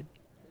night.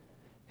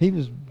 He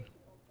was,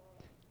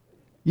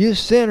 you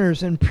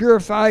sinners, and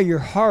purify your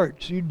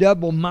hearts, you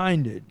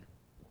double-minded.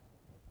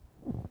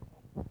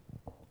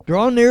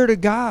 Draw near to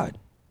God.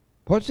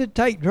 What's it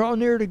take? Draw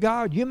near to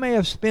God. You may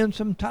have spent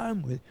some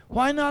time with him.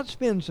 Why not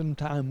spend some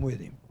time with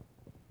him?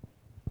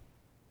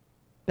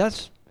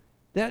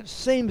 That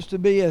seems to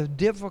be a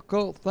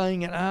difficult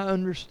thing, and I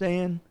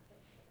understand.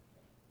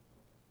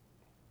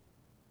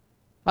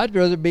 I'd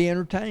rather be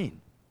entertained.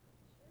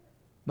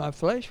 My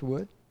flesh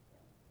would.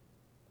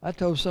 I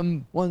told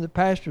one of the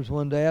pastors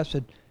one day, I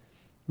said,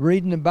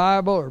 reading the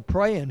Bible or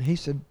praying, he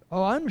said,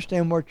 oh, I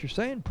understand what you're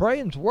saying.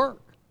 Praying's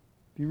work,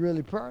 if you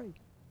really pray.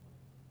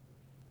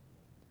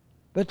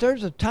 But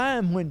there's a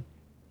time when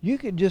you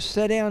can just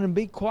sit down and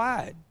be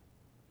quiet.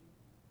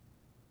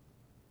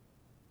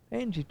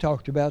 Angie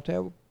talked about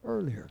that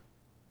earlier.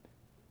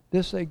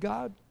 Just say,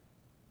 God,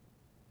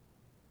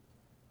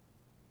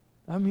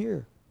 I'm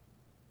here.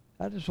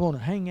 I just want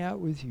to hang out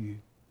with you.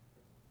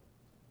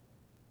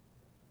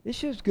 It's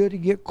just good to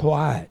get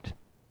quiet.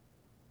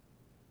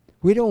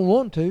 We don't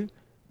want to.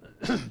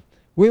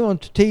 We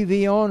want the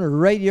TV on or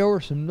radio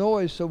or some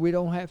noise so we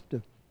don't have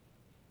to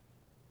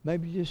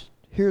maybe just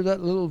hear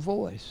that little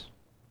voice.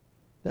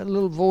 That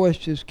little voice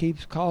just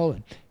keeps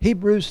calling.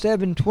 Hebrews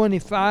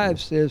 7:25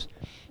 says,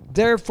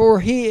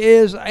 therefore he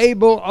is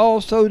able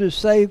also to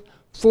save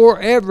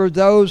forever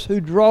those who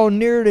draw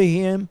near to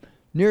him,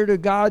 near to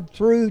God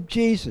through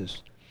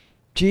Jesus.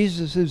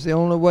 Jesus is the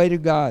only way to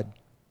God,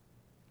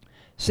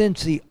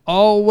 since he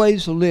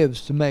always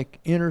lives to make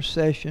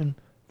intercession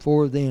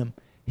for them.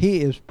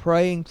 He is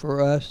praying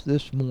for us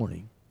this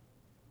morning.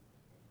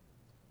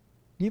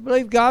 You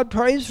believe God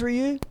prays for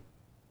you?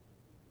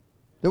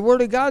 The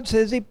Word of God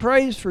says he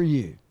prays for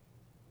you.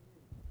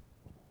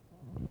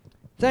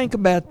 Think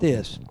about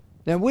this.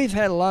 Now, we've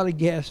had a lot of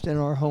guests in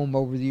our home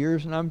over the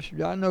years, and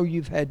I know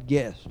you've had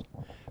guests.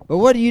 But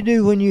what do you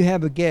do when you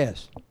have a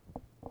guest?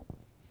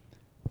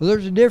 Well,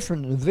 there's a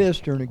difference in a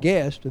visitor and a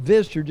guest. A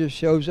visitor just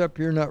shows up,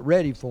 you're not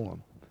ready for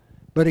them.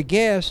 But a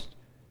guest,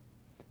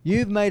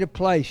 you've made a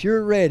place.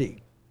 You're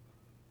ready.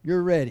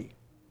 You're ready.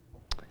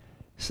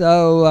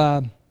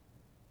 So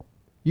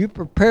you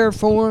prepare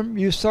for them.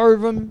 You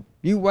serve them.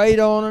 You wait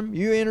on them.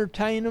 You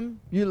entertain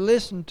them. You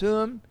listen to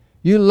them.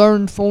 You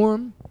learn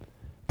from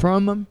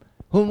them.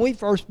 When we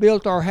first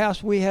built our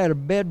house, we had a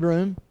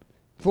bedroom.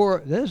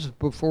 This is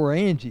before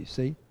Angie,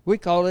 see. We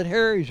called it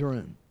Harry's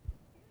room.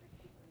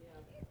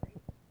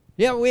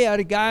 Yeah, we had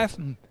a guy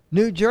from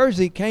New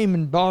Jersey came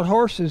and bought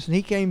horses, and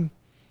he came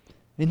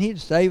and he'd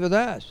stay with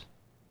us.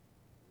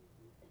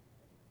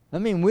 I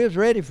mean, we was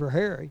ready for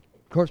Harry.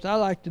 Of course, I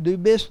like to do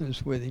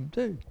business with him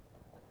too.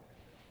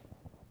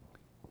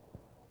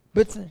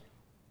 But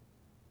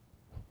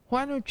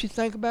why don't you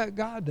think about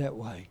God that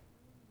way?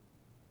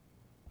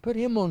 Put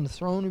him on the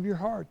throne of your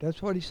heart.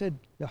 That's what he said.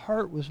 The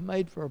heart was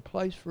made for a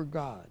place for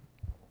God.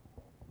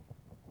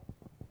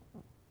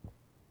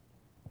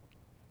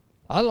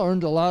 I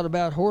learned a lot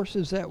about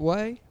horses that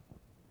way.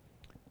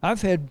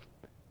 I've had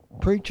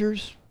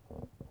preachers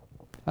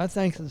I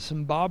think of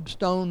some Bob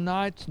Stone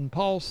nights and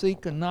Paul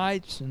Sika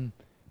nights and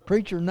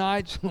preacher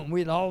nights when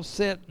we'd all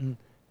sit and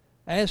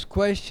ask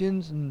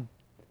questions and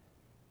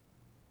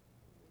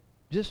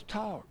just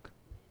talk.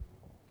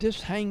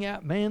 Just hang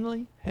out,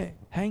 Manly.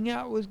 Hang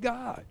out with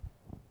God.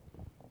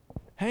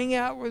 Hang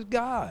out with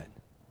God.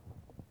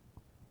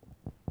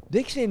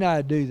 Dixie and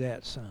I do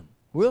that some.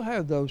 We'll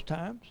have those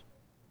times.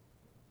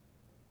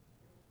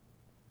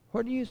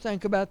 What do you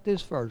think about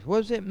this verse?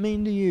 What does it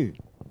mean to you?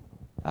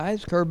 I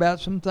asked her about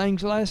some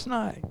things last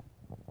night.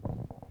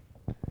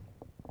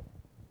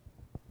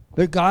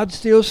 But God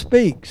still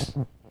speaks.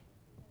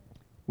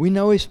 We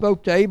know He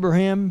spoke to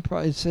Abraham,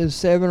 it says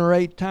 7 or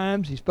 8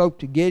 times. He spoke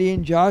to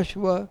Gideon,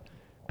 Joshua,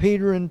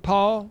 Peter, and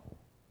Paul.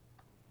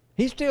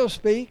 He still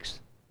speaks.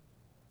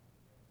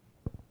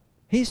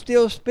 He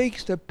still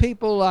speaks to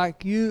people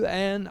like you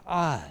and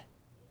I.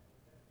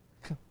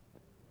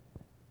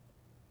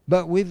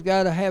 But we've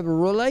got to have a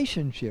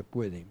relationship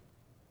with Him.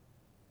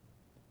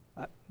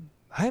 I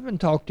haven't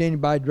talked to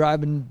anybody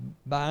driving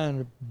by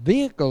in a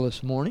vehicle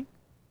this morning.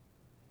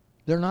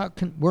 We're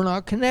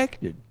not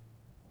connected.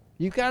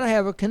 You've got to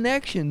have a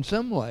connection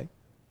some way.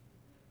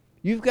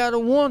 You've got to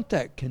want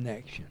that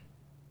connection.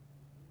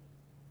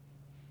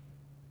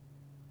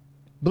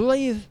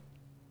 Believe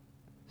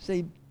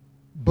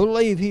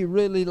He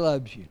really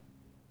loves you.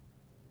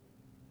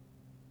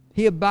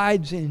 He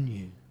abides in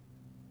you.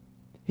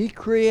 He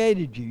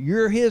created you.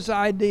 You're His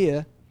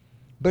idea,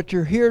 but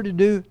you're here to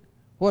do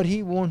what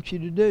He wants you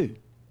to do.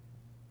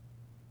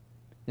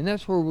 And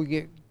that's where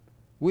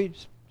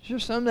it's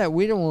just something that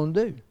we don't want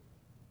to do.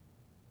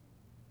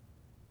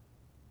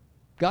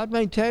 God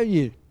may tell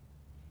you.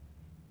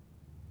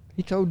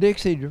 He told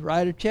Dixie to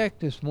write a check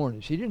this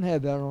morning. She didn't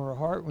have that on her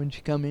heart when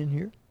she come in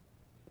here.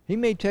 He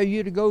may tell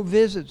you to go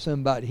visit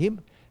somebody.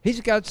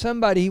 He's got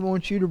somebody He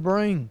wants you to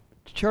bring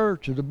to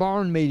church or the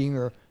barn meeting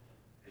or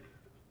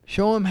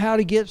show them how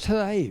to get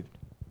saved.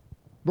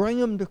 Bring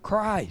them to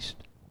Christ.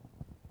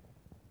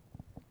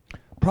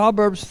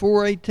 Proverbs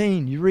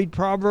 4:18. You read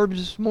Proverbs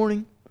this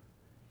morning?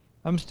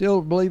 I'm still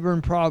a believer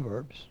in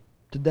Proverbs.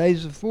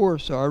 Today's the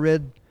 4th, so I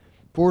read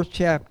 4th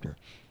chapter.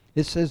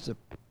 It says the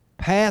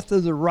path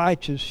of the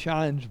righteous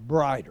shines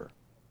brighter.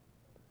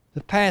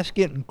 The path's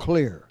getting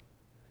clearer.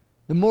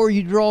 The more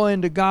you draw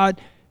into God,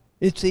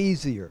 it's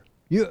easier.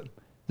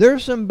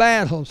 There's some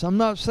battles. I'm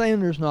not saying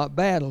there's not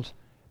battles,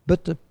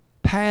 but the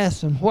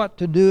path and what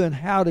to do and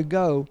how to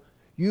go,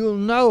 you'll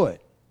know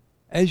it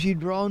as you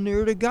draw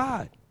near to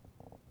God.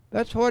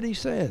 That's what He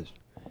says.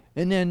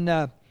 And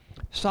then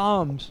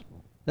Psalms,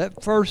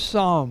 that first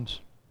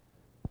Psalms,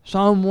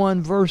 Psalm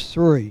 1 verse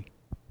 3.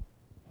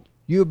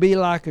 You'll be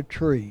like a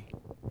tree,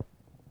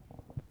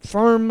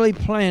 firmly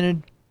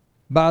planted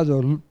by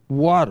the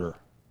water,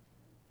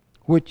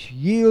 which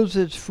yields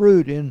its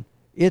fruit in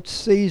its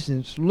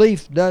season. Its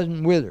leaf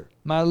doesn't wither.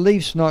 My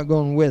leaf's not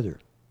going to wither.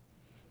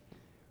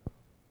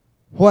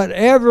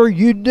 Whatever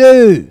you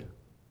do,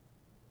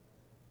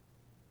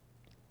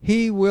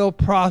 He will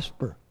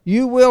prosper.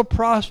 You will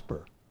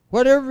prosper.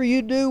 Whatever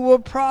you do will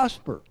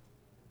prosper.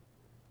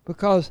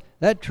 Because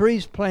that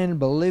tree's planted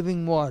by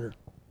living water.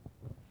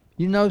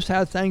 You notice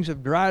how things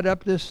have dried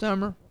up this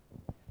summer?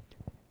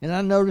 And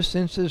I noticed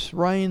since this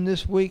rain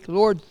this week,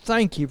 Lord,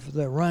 thank You for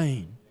the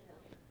rain.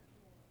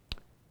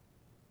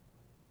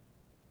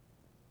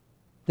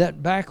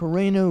 That back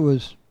arena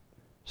was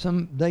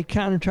they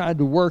kind of tried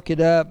to work it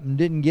up and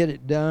didn't get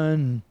it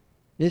done.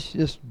 It's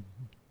just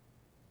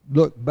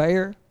looked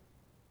bare.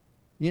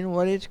 You know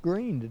what? It's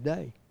green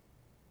today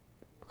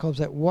because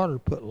that water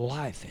put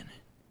life in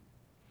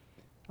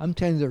it. I'm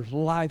telling you, there's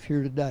life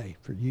here today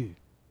for you.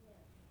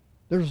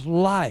 There's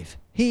life.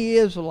 He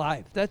is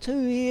life. That's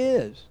who He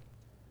is.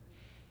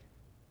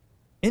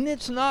 And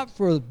it's not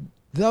for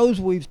those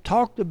we've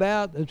talked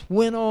about that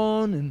went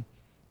on, and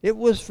it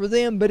was for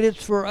them, but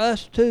it's for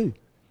us too.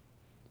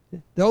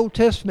 The Old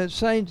Testament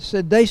saints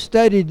said they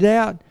studied it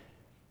out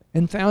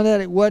and found out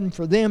it wasn't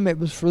for them, it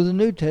was for the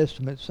New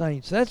Testament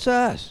saints. That's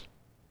us.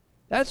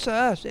 That's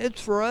us.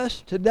 It's for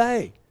us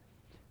today.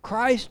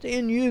 Christ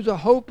in you, the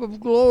hope of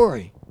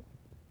glory.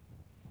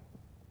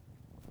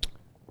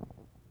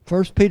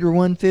 1 Peter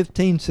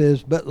 1:15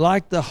 says, but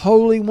like the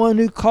Holy One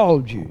who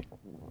called you,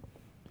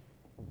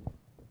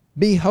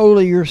 be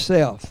holy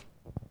yourself,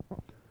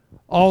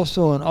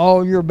 also in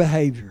all your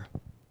behavior.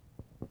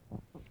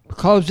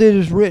 Because it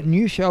is written,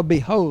 you shall be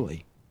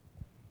holy,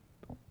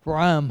 for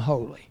I am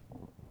holy.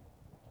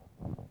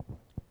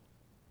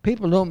 We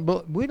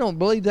don't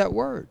believe that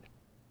word.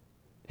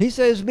 He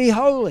says, be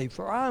holy,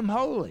 for I am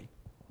holy.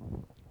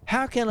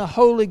 How can a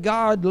holy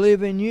God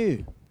live in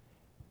you?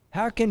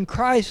 How can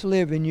Christ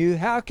live in you?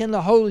 How can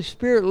the Holy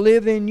Spirit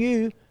live in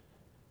you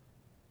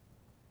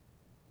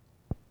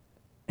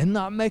and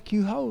not make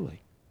you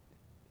holy?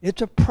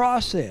 It's a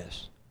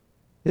process.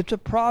 It's a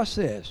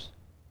process.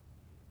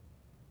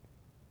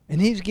 And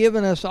He's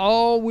given us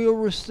all we'll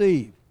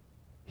receive.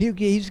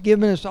 He's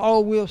given us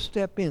all we'll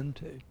step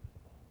into.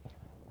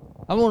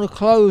 I want to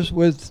close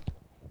with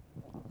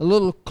a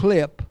little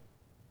clip,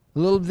 a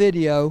little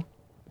video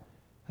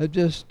of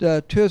just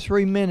 2 or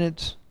 3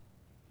 minutes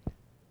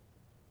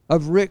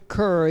of Rick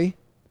Curry,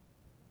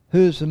 who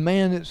is the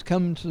man that's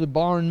coming to the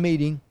barn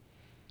meeting.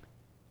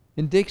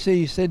 And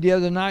Dixie said the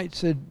other night,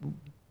 said,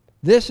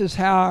 this is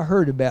how I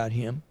heard about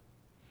him.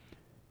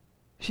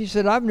 She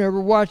said, I've never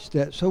watched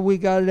that. So we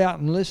got it out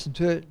and listened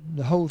to it.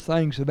 The whole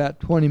thing's about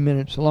 20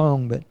 minutes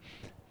long. But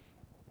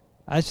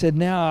I said,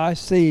 now I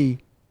see,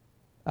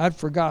 I'd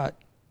forgot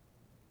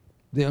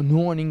the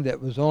anointing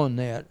that was on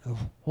that, of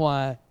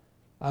why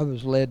I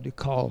was led to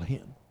call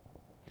him.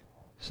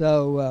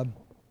 So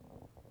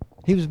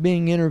he was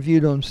being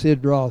interviewed on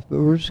Sid Roth, but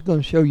we're just going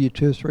to show you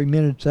 2 or 3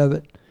 minutes of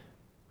it.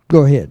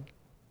 Go ahead.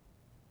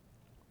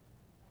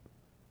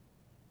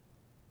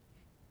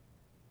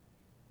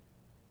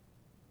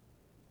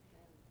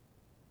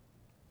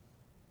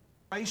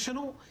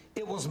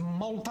 It was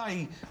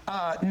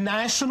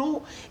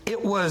multi-national.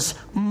 It was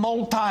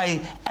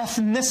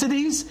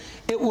multi-ethnicities.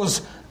 It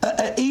was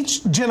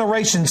each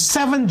generation,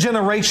 7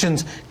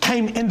 generations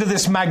came into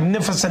this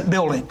magnificent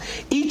building.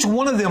 Each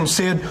one of them,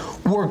 Sid,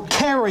 were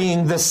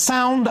carrying the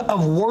sound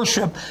of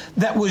worship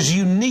that was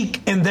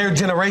unique in their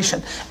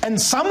generation. And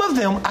some of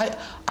them,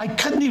 I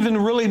couldn't even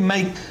really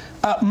make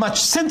much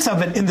sense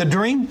of it in the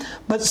dream,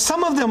 but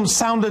some of them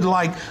sounded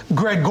like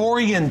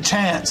Gregorian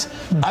chants.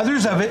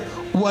 Others of it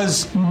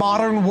was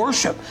modern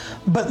worship.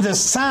 But the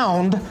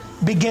sound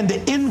began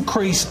to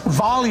increase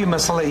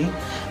voluminously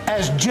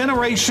as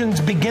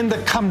generations begin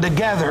to come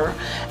together,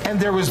 and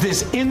there was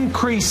this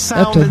increased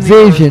sound. That's a in the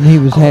vision earth he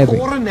was of having.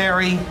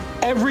 Ordinary,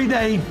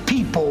 everyday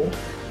people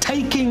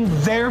taking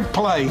their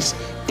place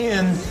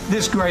in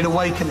this great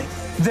awakening.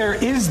 There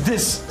is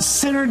this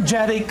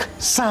synergetic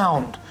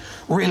sound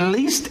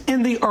released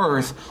in the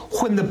earth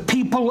when the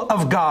people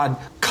of God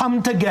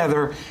come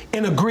together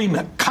in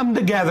agreement, come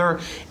together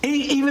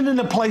even in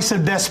a place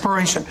of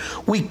desperation.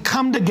 We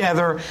come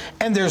together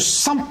and there's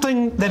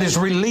something that is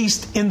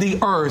released in the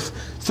earth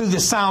through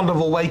the sound of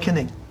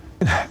awakening.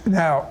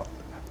 Now,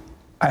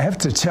 I have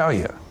to tell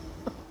you,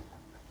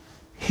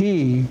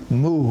 he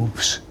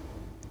moves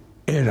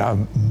in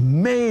an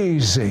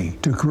amazing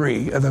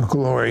degree of the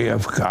glory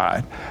of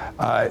God.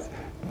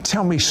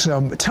 Tell me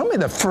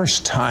the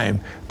first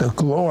time the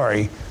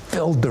glory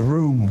filled the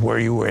room where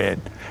you were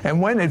in.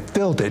 And when it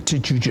filled it,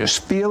 did you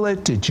just feel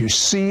it? Did you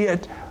see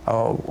it?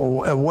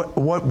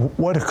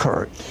 What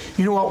occurred?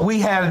 You know what?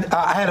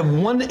 I had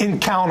one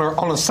encounter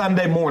on a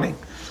Sunday morning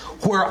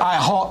where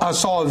I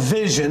saw a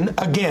vision,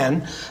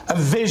 an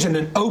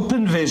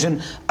open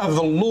vision of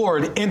the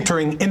Lord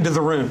entering into the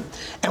room.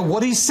 And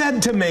what he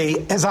said to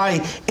me as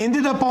I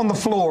ended up on the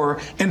floor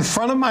in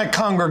front of my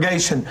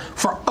congregation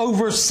for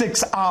over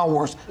 6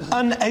 hours,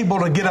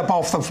 unable to get up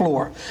off the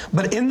floor.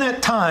 But in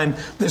that time,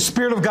 the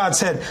Spirit of God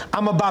said,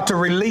 I'm about to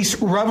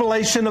release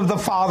revelation of the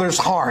Father's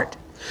heart.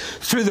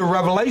 Through the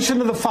revelation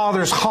of the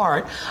Father's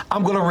heart,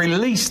 I'm going to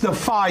release the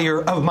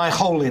fire of my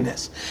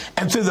holiness.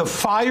 And through the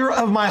fire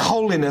of my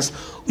holiness,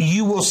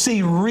 you will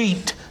see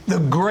reaped the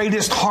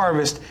greatest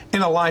harvest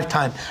in a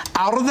lifetime.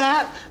 Out of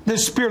that, the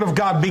Spirit of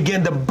God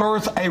began to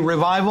birth a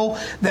revival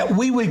that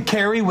we would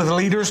carry with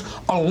leaders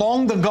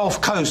along the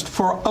Gulf Coast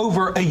for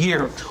over a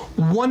year.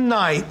 One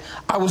night,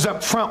 I was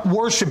up front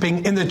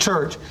worshiping in the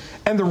church,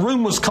 and the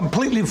room was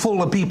completely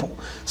full of people.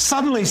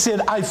 Suddenly, Sid,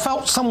 I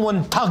felt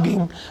someone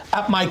tugging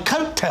at my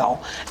coat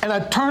tail, and I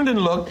turned and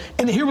looked,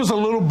 and here was a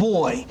little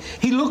boy.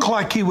 He looked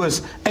like he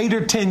was 8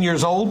 or 10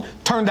 years old.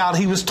 Turned out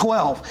he was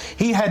 12.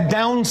 He had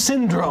Down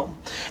syndrome,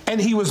 and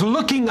he was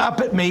looking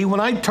up at me. When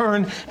I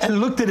turned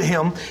and looked at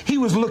him, he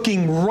was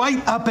looking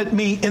right up at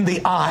me in the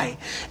eye.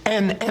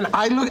 And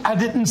I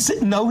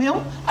didn't know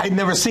him. I'd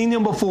never seen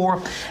him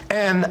before.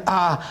 And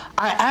I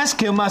asked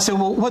him, I said,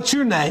 well, what's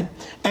your name?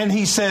 And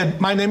he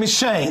said, my name is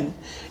Shane.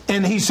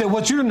 And he said,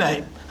 what's your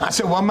name? I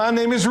said, well, my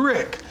name is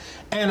Rick.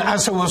 And I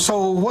said, well,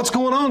 so what's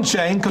going on,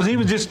 Shane? Because he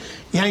was just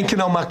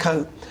yanking on my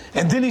coat.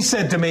 And then he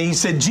said to me, he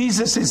said,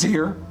 Jesus is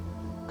here.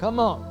 Come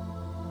on.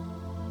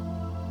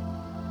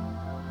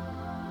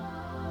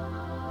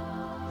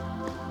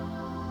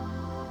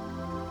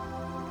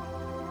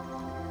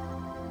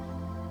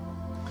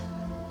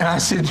 And I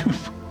said,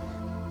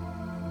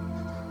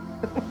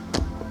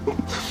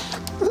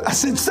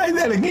 say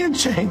that again,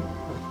 Shane.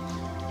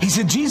 He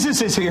said,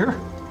 Jesus is here.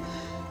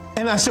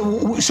 And I said,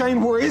 well,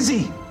 Shane, where is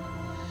he?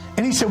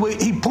 And he said, well,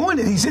 he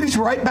pointed. He said, he's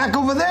right back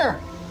over there.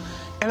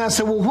 And I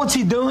said, well, what's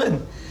he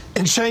doing?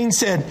 And Shane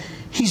said,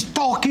 he's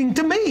talking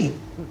to me.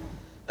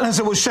 And I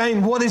said, well,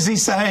 Shane, what is he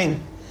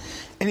saying?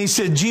 And he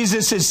said,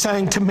 Jesus is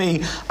saying to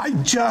me, I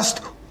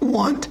just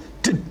want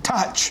to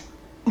touch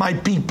my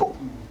people.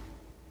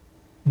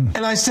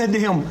 And I said to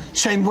him,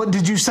 Shane, what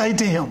did you say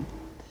to him?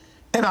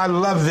 And I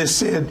love this,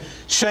 Sid.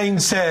 Shane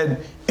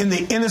said, in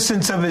the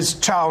innocence of his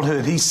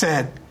childhood, he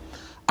said,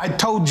 I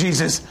told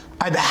Jesus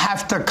I'd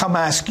have to come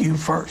ask you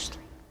first.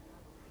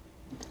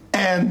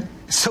 And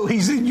so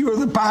he said, you're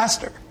the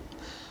pastor.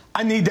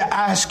 I need to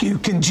ask you,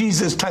 can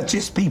Jesus touch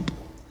his people?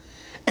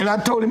 And I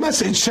told him, I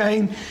said,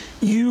 Shane,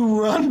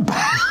 you run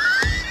back.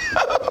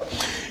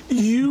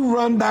 You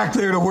run back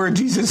there to where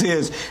Jesus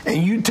is,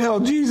 and you tell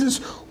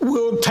Jesus,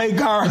 we'll take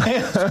our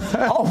hands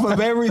off of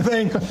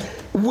everything.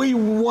 We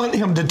want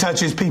him to touch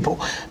his people.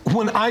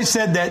 When I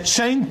said that,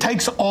 Shane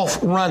takes off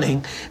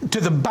running to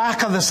the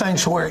back of the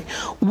sanctuary.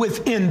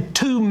 Within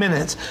 2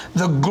 minutes,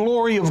 the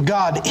glory of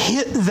God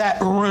hit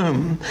that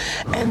room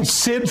and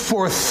sit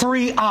for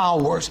 3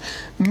 hours.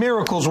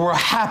 Miracles were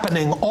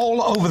happening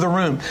all over the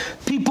room.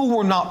 People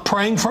were not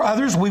praying for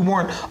others. We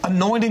weren't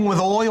anointing with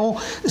oil.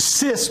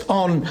 Cyst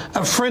on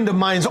a friend of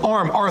mine's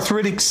arm,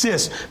 arthritic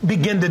cyst,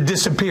 began to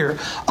disappear.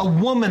 A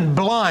woman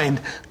blind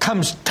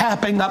comes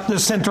tapping up the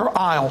center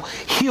aisle,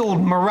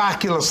 healed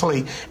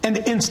miraculously and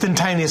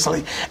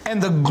instantaneously.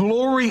 And the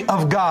glory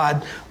of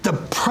God, the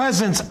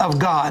presence of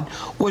God,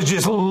 was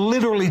just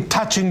literally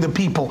touching the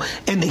people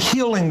and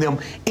healing them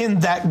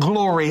in that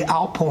glory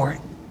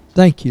outpouring.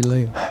 Thank you,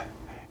 Leo.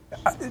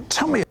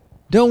 Tell me.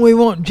 Don't we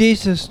want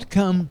Jesus to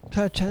come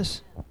touch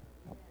us?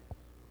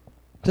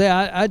 See,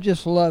 I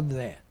just love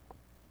that.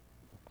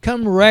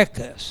 Come wreck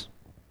us.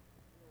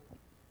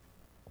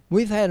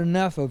 We've had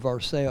enough of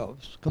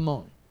ourselves. Come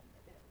on.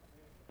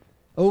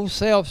 Old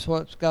self's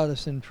what's got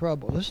us in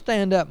trouble. Let's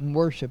stand up and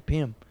worship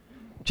him.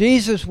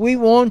 Jesus, we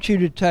want you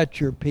to touch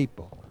your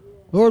people.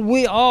 Lord,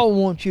 we all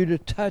want you to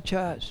touch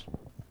us.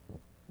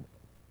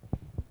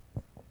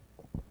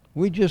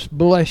 We just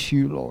bless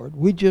you, Lord.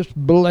 We just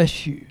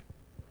bless you.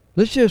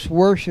 Let's just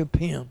worship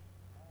him.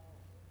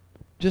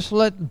 Just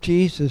let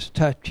Jesus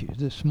touch you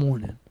this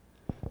morning.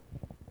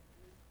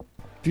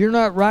 If you're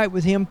not right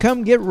with him,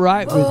 come get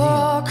right with him.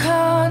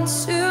 Come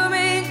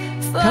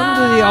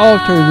to the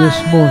altar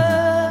this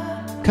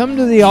morning. Come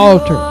to the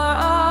altar.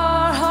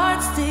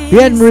 If you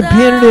hadn't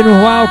repented in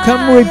a while,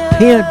 come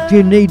repent if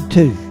you need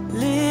to.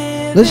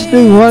 Let's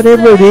do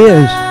whatever it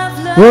is.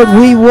 Lord,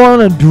 we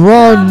want to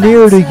draw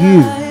near to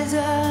you.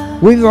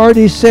 We've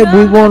already said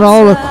we want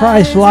all of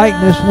Christ's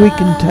likeness we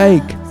can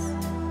take.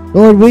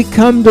 Lord, we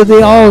come to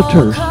the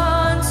altar.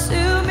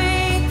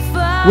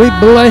 We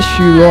bless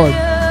you, Lord.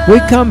 We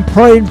come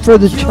praying for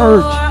the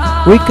church.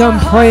 We come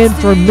praying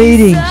for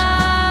meetings.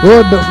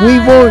 Lord, but we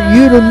want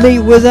you to meet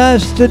with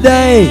us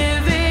today.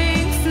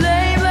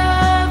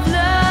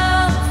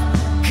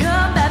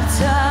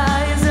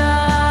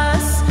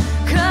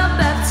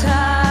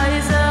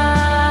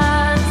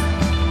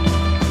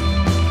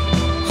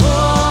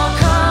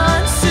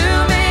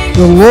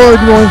 The Lord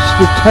wants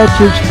to touch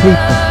his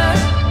people.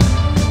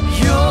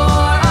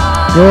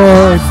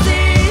 Lord,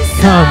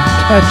 come,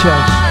 touch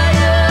us.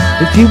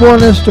 If you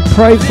want us to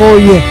pray for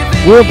you,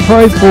 we'll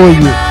pray for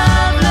you.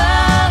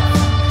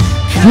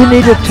 If you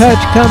need a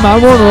touch, come. I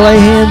want to lay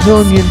hands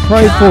on you and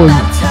pray for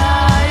you.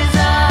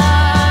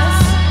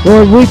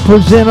 Lord, we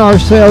present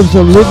ourselves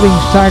a living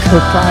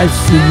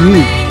sacrifice to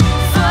you.